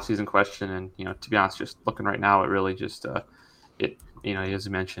an off-season question. And, to be honest, just looking right now, it really just, as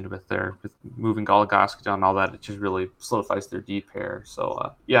you mentioned, with moving Goligoski down and all that, it just really solidifies their D pair.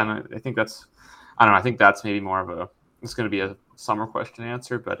 So, I think I think that's maybe more of it's going to be a summer question to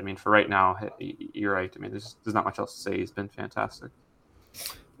answer. But, for right now, you're right. There's not much else to say. He's been fantastic.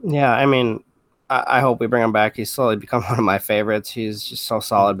 Yeah, I hope we bring him back. He's slowly become one of my favorites. He's just so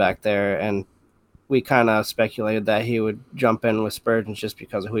solid back there. And we kind of speculated that he would jump in with Spurgeon just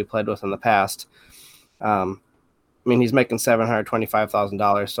because of who he played with in the past. He's making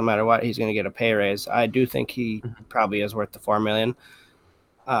 $725,000. So no matter what, he's going to get a pay raise. I do think he probably is worth the $4 million.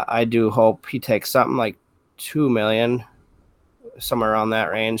 I do hope he takes something like $2 million, somewhere around that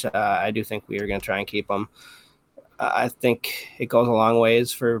range. I do think we are going to try and keep him. I think it goes a long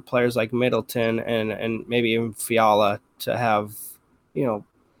ways for players like Middleton and maybe even Fiala to have,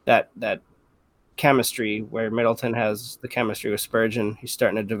 that chemistry where Middleton has the chemistry with Spurgeon. He's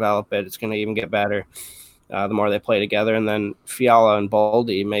starting to develop it. It's going to even get better the more they play together. And then Fiala and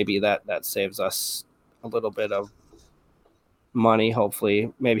Boldy, maybe that saves us a little bit of money,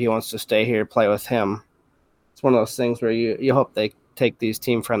 hopefully. Maybe he wants to stay here, play with him. It's one of those things where you hope they take these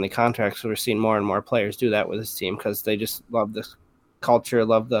team-friendly contracts. So we're seeing more and more players do that with this team because they just love this culture,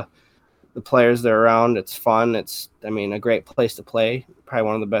 love the players they're around. It's fun. It's, a great place to play. Probably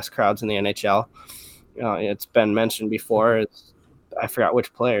one of the best crowds in the NHL. It's been mentioned before. I forgot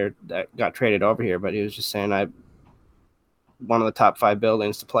which player that got traded over here, but he was just saying one of the top 5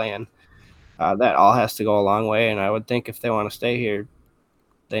 buildings to play in. That all has to go a long way, and I would think if they want to stay here,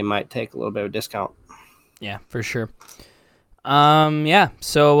 they might take a little bit of a discount. Yeah, for sure.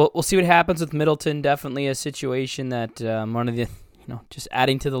 So we'll see what happens with Middleton. Definitely a situation that one of the, just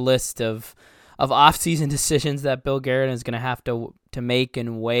adding to the list of off-season decisions that Bill Guerin is going to have to make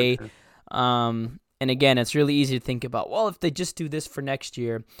and weigh. And again, it's really easy to think about, well, if they just do this for next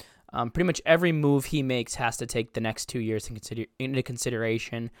year, pretty much every move he makes has to take the next 2 years into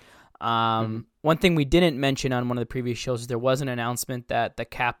consideration. One thing we didn't mention on one of the previous shows is there was an announcement that the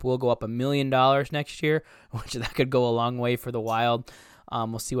cap will go up $1 million next year, which that could go a long way for the Wild.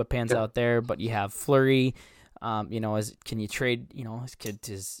 We'll see what pans out there, but you have Fleury, Can you trade,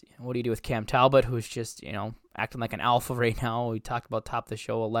 what do you do with Cam Talbot, who's just, acting like an alpha right now? We talked about top of the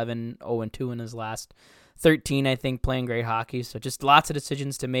show, 11, 0-2 in his last 13, I think, playing great hockey. So just lots of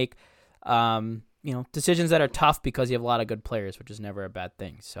decisions to make, decisions that are tough because you have a lot of good players, which is never a bad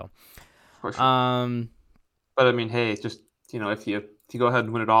thing. So, For sure. But I mean, hey, just, if you go ahead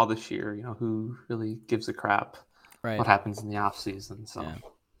and win it all this year, who really gives a crap what happens in the off season? So, yeah,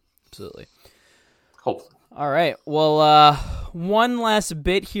 absolutely. Hopefully. All right. Well, one last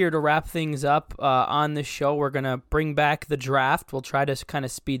bit here to wrap things up on the show. We're going to bring back the draft. We'll try to kind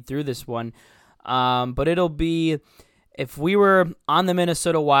of speed through this one. But it'll be, if we were on the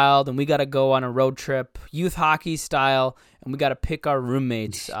Minnesota Wild and we got to go on a road trip, youth hockey style, and we got to pick our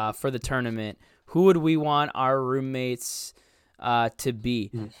roommates for the tournament, who would we want our roommates to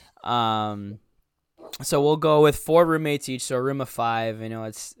be? So we'll go with 4 roommates each, so a room of 5.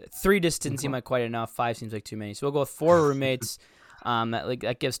 It's 3 just didn't seem like quite enough. 5 seems like too many. So we'll go with 4 roommates.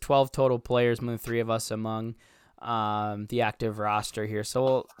 That gives 12 total players, more than 3 of us among the active roster here.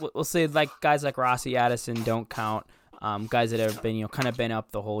 So we'll say like guys like Rossi, Addison don't count. Guys that have been kind of been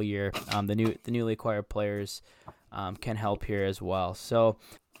up the whole year. The newly acquired players can help here as well. So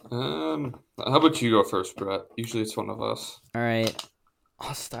how about you go first, Brett? Usually it's one of us. All right,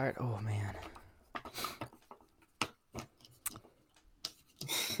 I'll start. Oh man.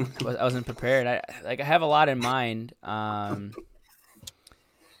 I wasn't prepared. I have a lot in mind. I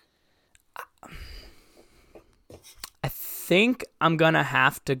think I'm gonna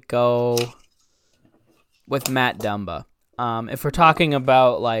have to go with Matt Dumba. If we're talking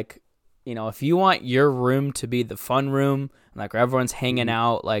about if you want your room to be the fun room, where everyone's hanging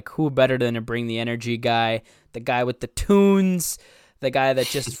out, who better than to bring the energy guy, the guy with the tunes, the guy that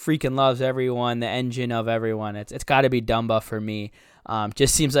just freaking loves everyone, the engine of everyone. It's got to be Dumba for me.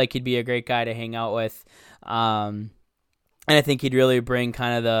 Just seems like he'd be a great guy to hang out with. And I think he'd really bring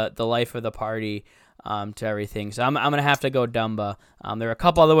kind of the life of the party to everything. So I'm going to have to go Dumba. There are a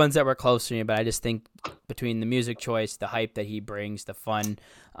couple other ones that were close to me, but I just think between the music choice, the hype that he brings, the fun,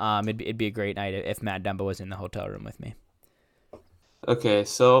 it'd be a great night if Matt Dumba was in the hotel room with me. Okay,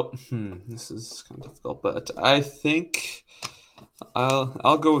 so this is kind of difficult, but I think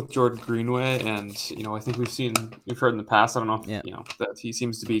I'll go with Jordan Greenway, and I think we've heard in the past. I don't know, that he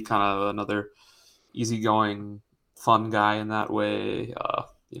seems to be kind of another easygoing, fun guy in that way.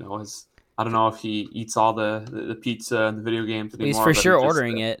 I don't know if he eats all the pizza and the video games anymore. He's for sure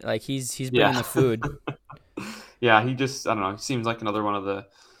ordering it. He's bringing the food. Yeah, he just, I don't know. He seems like another one of the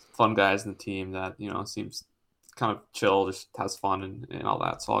fun guys in the team that seems kind of chill, just has fun and all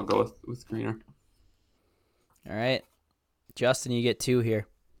that. So I'll go with Greener. All right. Justin, you get 2 here.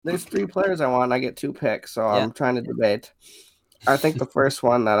 There's 3 players I want, and I get 2 picks, so I'm trying to debate. I think the first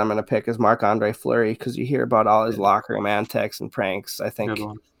one that I'm going to pick is Marc-Andre Fleury, because you hear about all his locker room antics and pranks. I think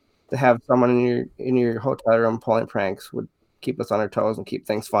to have someone in your hotel room pulling pranks would keep us on our toes and keep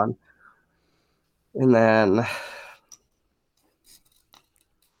things fun. And then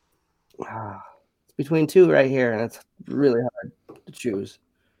it's between 2 right here, and it's really hard to choose.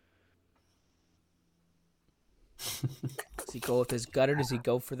 Does he go with his gut, or does he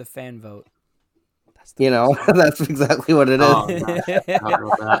go for the fan vote? That's exactly what it is. Oh,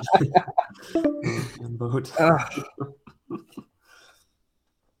 that. Vote.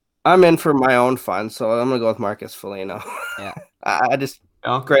 I'm in for my own fun, so I'm going to go with Marcus Foligno. Yeah.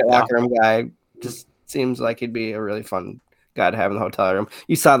 Great locker room guy. Just seems like he'd be a really fun guy to have in the hotel room.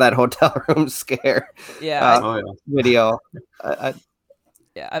 You saw that hotel room scare video.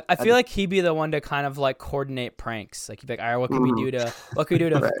 I feel like he'd be the one to kind of coordinate pranks. He'd be like, all right, what can we do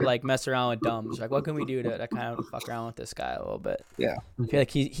to mess around with Dumbs? What can we do to kind of fuck around with this guy a little bit? Yeah. I feel like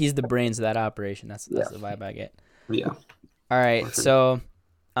he's the brains of that operation. That's the vibe I get. Yeah. All right. So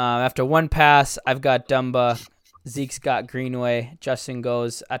after one pass, I've got Dumba. Zeke's got Greenway. Justin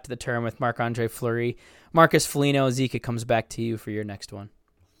goes out to the turn with Marc-Andre Fleury. Marcus Foligno. Zeke, it comes back to you for your next one.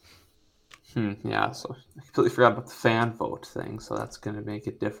 Yeah, so I completely forgot about the fan vote thing, so that's going to make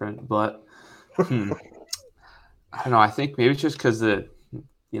it different. But I don't know. I think maybe it's just because the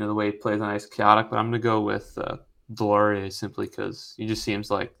way he plays on ice is chaotic. But I'm going to go with Delorier simply because he just seems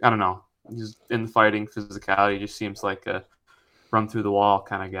like, I don't know, he's in the fighting physicality. He just seems like a run through the wall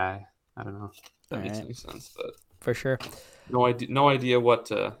kind of guy. I don't know if that makes any sense, but for sure, no idea what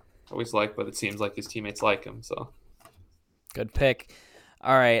he's like, but it seems like his teammates like him. So good pick.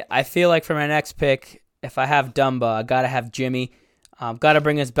 All right, I feel like for my next pick, if I have Dumba, I got to have Jimmy. Got to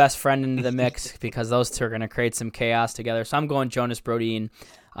bring his best friend into the mix because those two are going to create some chaos together. So I'm going Jonas Brodin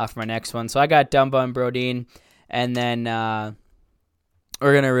for my next one. So I got Dumba and Brodin, and then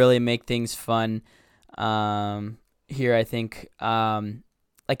we're going to really make things fun. here, I think.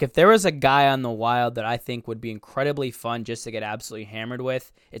 Like if there was a guy on the Wild that I think would be incredibly fun just to get absolutely hammered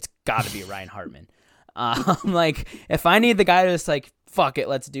with, it's got to be Ryan Hartman. Like if I need the guy to just like, fuck it,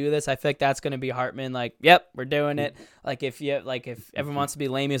 let's do this, I feel like that's going to be Hartman. Like, yep, we're doing it. Like if everyone wants to be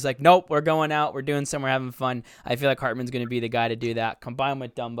lame, he's like, nope, we're going out, we're doing something, we're having fun. I feel like Hartman's going to be the guy to do that. Combined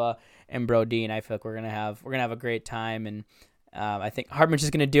with Dumba and Brodin, I feel like we're gonna have a great time. And I think Hartman's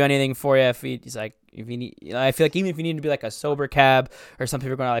just gonna do anything for you if he's like, if you need, I feel like even if you need to be like a sober cab or some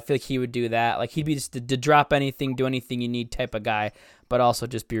people are going out, I feel like he would do that. Like he'd be just to drop anything, do anything you need type of guy, but also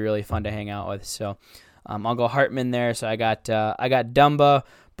just be really fun to hang out with. So I'll go Hartman there. So I got Dumba,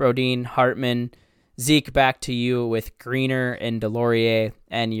 Brodin, Hartman. Zeke, back to you with Greener and Delorier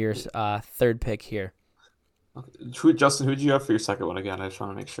and your third pick here. Okay. Justin, who did you have for your second one again? I just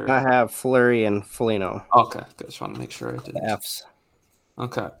want to make sure. I have Fleury and Foligno. Okay, good. Just want to make sure I did. Fs.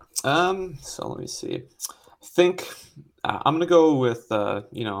 Okay. So let me see. I think I'm gonna go with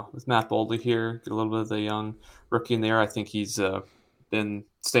with Matt Boldy here. Get a little bit of the young rookie in there. I think he's been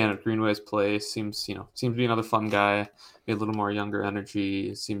staying at Greenway's place. Seems to be another fun guy. Maybe a little more younger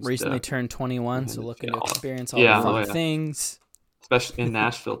energy. Seems recently turned 21, so looking to experience all the fun things. Especially in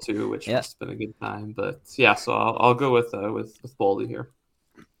Nashville too, which has been a good time. But yeah, so I'll go with Boldy here.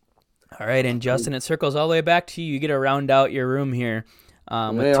 All right, and Justin, it circles all the way back to you. You get to round out your room here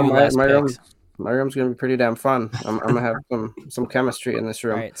with two my last picks. My room's gonna be pretty damn fun. I'm gonna have some chemistry in this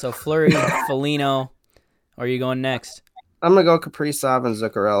room. All right, so Fleury, Foligno, or are you going next? I'm gonna go Kaprizov and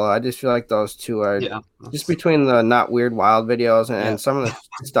Zuccarello. I just feel like those two are just between the not weird wild videos and some of the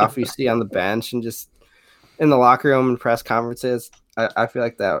stuff you see on the bench and just in the locker room and press conferences. I feel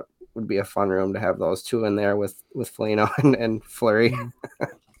like that would be a fun room to have those two in there with Foligno and Fleury.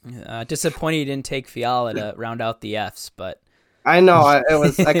 Disappointed you didn't take Fiala to round out the Fs, but I know I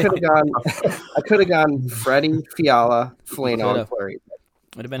could have gone Freddie, Fiala, Foligno, and Fleury.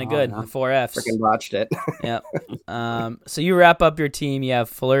 Would have been good. 4 Fs. Freaking botched it. Yep. So you wrap up your team. You have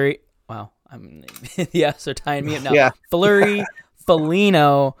Fleury. Wow. The Fs are tying me up now. Yeah. Fleury,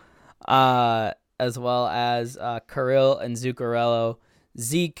 Foligno, as well as Kirill and Zuccarello.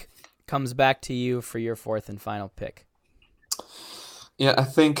 Zeke, comes back to you for your fourth and final pick. Yeah, I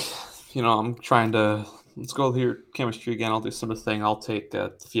think, I'm trying to, let's go here, chemistry again. I'll do some of the thing. I'll take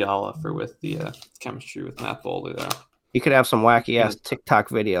Fiala with the chemistry with Matt Boldy there. You could have some wacky-ass TikTok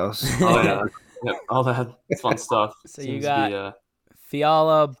videos. Oh, yeah. Yep, all that fun stuff. So you got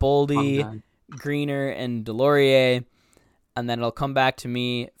Fiala, Boldy, Greener, and Delorier. And then it'll come back to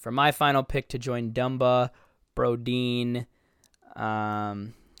me for my final pick to join Dumba, Brodin,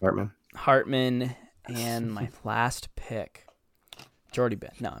 Hartman, and my last pick, Jordy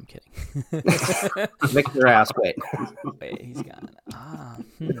Ben. No, I'm kidding. Victor Asquith. Wait, he's gone.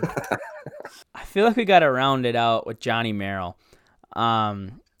 I feel like we got to round it out with Johnny Merrill. I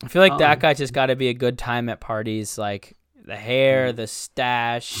feel like that guy just got to be a good time at parties. Like the hair, the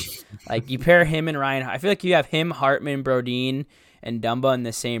stash. Like you pair him and Ryan. I feel like you have him, Hartman, Brodin, and Dumba in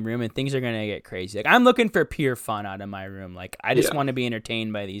the same room, and things are gonna get crazy. Like I'm looking for pure fun out of my room. Like I just want to be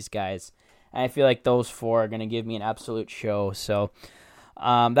entertained by these guys. And I feel like those four are gonna give me an absolute show. So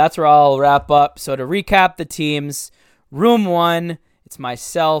that's where I'll wrap up. So to recap the teams, room 1, it's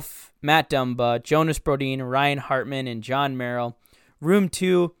myself, Matt Dumba, Jonas Brodin, Ryan Hartman, and John Merrill. Room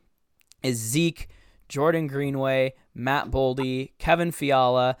 2 is Zeke, Jordan Greenway, Matt Boldy, Kevin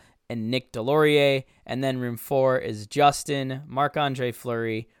Fiala, and Nick Delorier. And then room 4 is Justin, Marc-Andre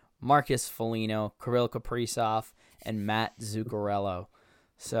Fleury, Marcus Foligno, Kirill Kaprizov, and Matt Zuccarello.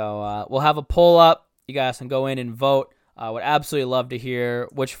 So we'll have a poll up. You guys can go in and vote. I would absolutely love to hear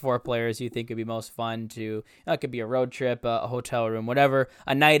which 4 players you think would be most fun to. It could be a road trip, a hotel room, whatever,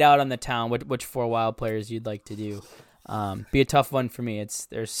 a night out on the town. Which 4 Wild players you'd like to do? Be a tough one for me.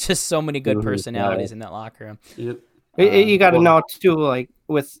 There's just so many good personalities in that locker room. Yep. You got to know too, like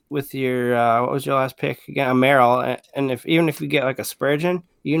with your what was your last pick again? A Merrill, and even if you get like a Spurgeon,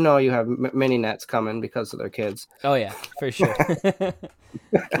 you have mini nets coming because of their kids. Oh yeah, for sure.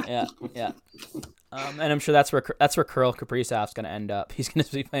 yeah. And I'm sure that's where Kirill Kaprizov's going to end up. He's going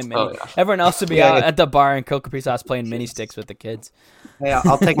to be playing mini. Oh, yeah. Everyone else will be out at the bar, and Kirill Kaprizov's playing mini sticks with the kids. Yeah,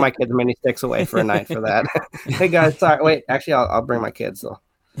 I'll take my kids' mini sticks away for a night for that. Hey guys, sorry, wait. Actually, I'll bring my kids though.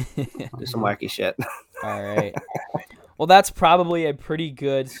 Do some wacky shit. All right. Well, that's probably a pretty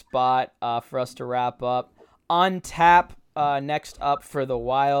good spot for us to wrap up. On tap, next up for the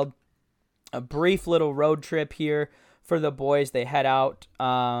Wild, a brief little road trip here for the boys. They head out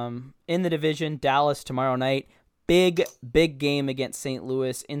in the division, Dallas tomorrow night. Big game against St.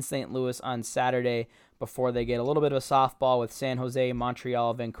 Louis in St. Louis on Saturday before they get a little bit of a softball with San Jose,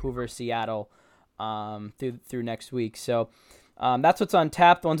 Montreal, Vancouver, Seattle through next week. So that's what's on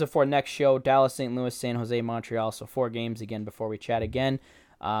tap. The ones before next show: Dallas, St. Louis, San Jose, Montreal. So 4 games again before we chat again.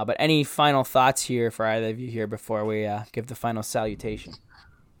 But any final thoughts here for either of you here before we give the final salutation?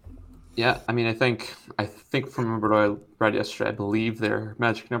 Yeah, I mean, I think from what I read yesterday, I believe their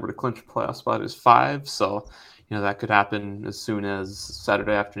magic number to clinch a playoff spot is 5. So, that could happen as soon as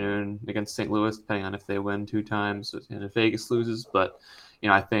Saturday afternoon against St. Louis, depending on if they win 2 times and if Vegas loses. But,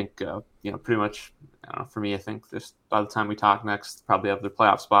 I think, pretty much, for me, I think this, by the time we talk next, probably have their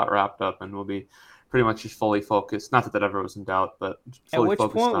playoff spot wrapped up and we'll be pretty much just fully focused. Not that ever was in doubt, but fully at which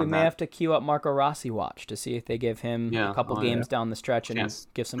focused point we on may that. have to queue up Marco Rossi watch to see if they give him a couple games down the stretch and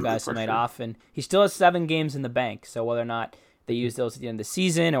give some guys some night off. And he still has 7 games in the bank, so whether or not they use those at the end of the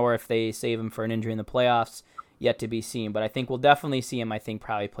season or if they save him for an injury in the playoffs, yet to be seen. But I think we'll definitely see him,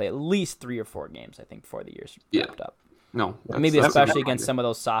 probably play at least 3 or 4 games, before the year's wrapped up. No, maybe especially against some of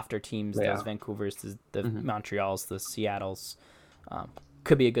those softer teams, those Vancouvers, the Mm-hmm. Montreals, the Seattles.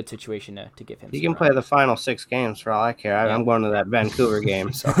 Could be a good situation to give him. He can play the final 6 games for all I care. I'm going to that Vancouver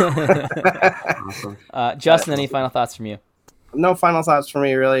game. So. Awesome. Justin, any final thoughts from you? No final thoughts for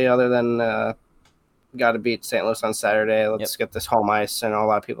me, really, other than got to beat St. Louis on Saturday. Let's get this home ice. I know a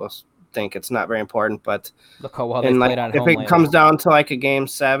lot of people think it's not very important, but look how well they played on home. If it comes down to like a game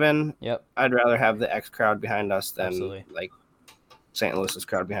 7, I'd rather have the X crowd behind us than like St. Louis's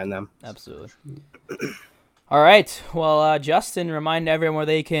crowd behind them. Absolutely. All right. Well, Justin, remind everyone where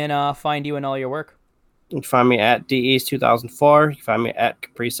they can find you and all your work. You can find me at DEast2004. You can find me at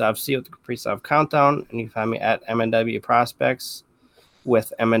Kaprizov C with the Kaprizov Countdown. And you can find me at MNW Prospects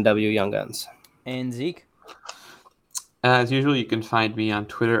with MNW Young Guns. And Zeke? As usual, you can find me on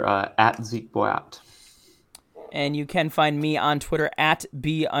Twitter at Zeke Boyat. And you can find me on Twitter at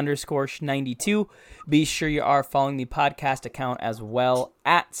B_92. Be sure you are following the podcast account as well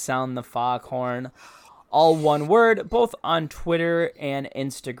at Sound the Foghorn. All one word, both on Twitter and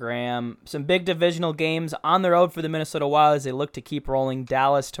Instagram. Some big divisional games on the road for the Minnesota Wild as they look to keep rolling.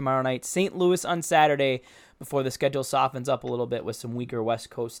 Dallas tomorrow night, St. Louis on Saturday before the schedule softens up a little bit with some weaker West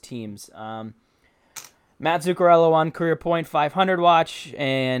Coast teams. Matt Zuccarello on career point 500 watch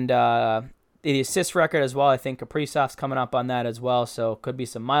and the assist record as well. I think Kaprizov's coming up on that as well, so could be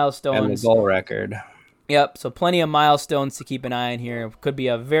some milestones. And the goal record. Yep, so plenty of milestones to keep an eye on here. Could be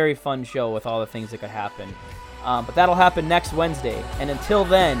a very fun show with all the things that could happen. But that'll happen next Wednesday. And until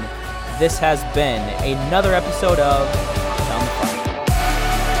then, this has been another episode of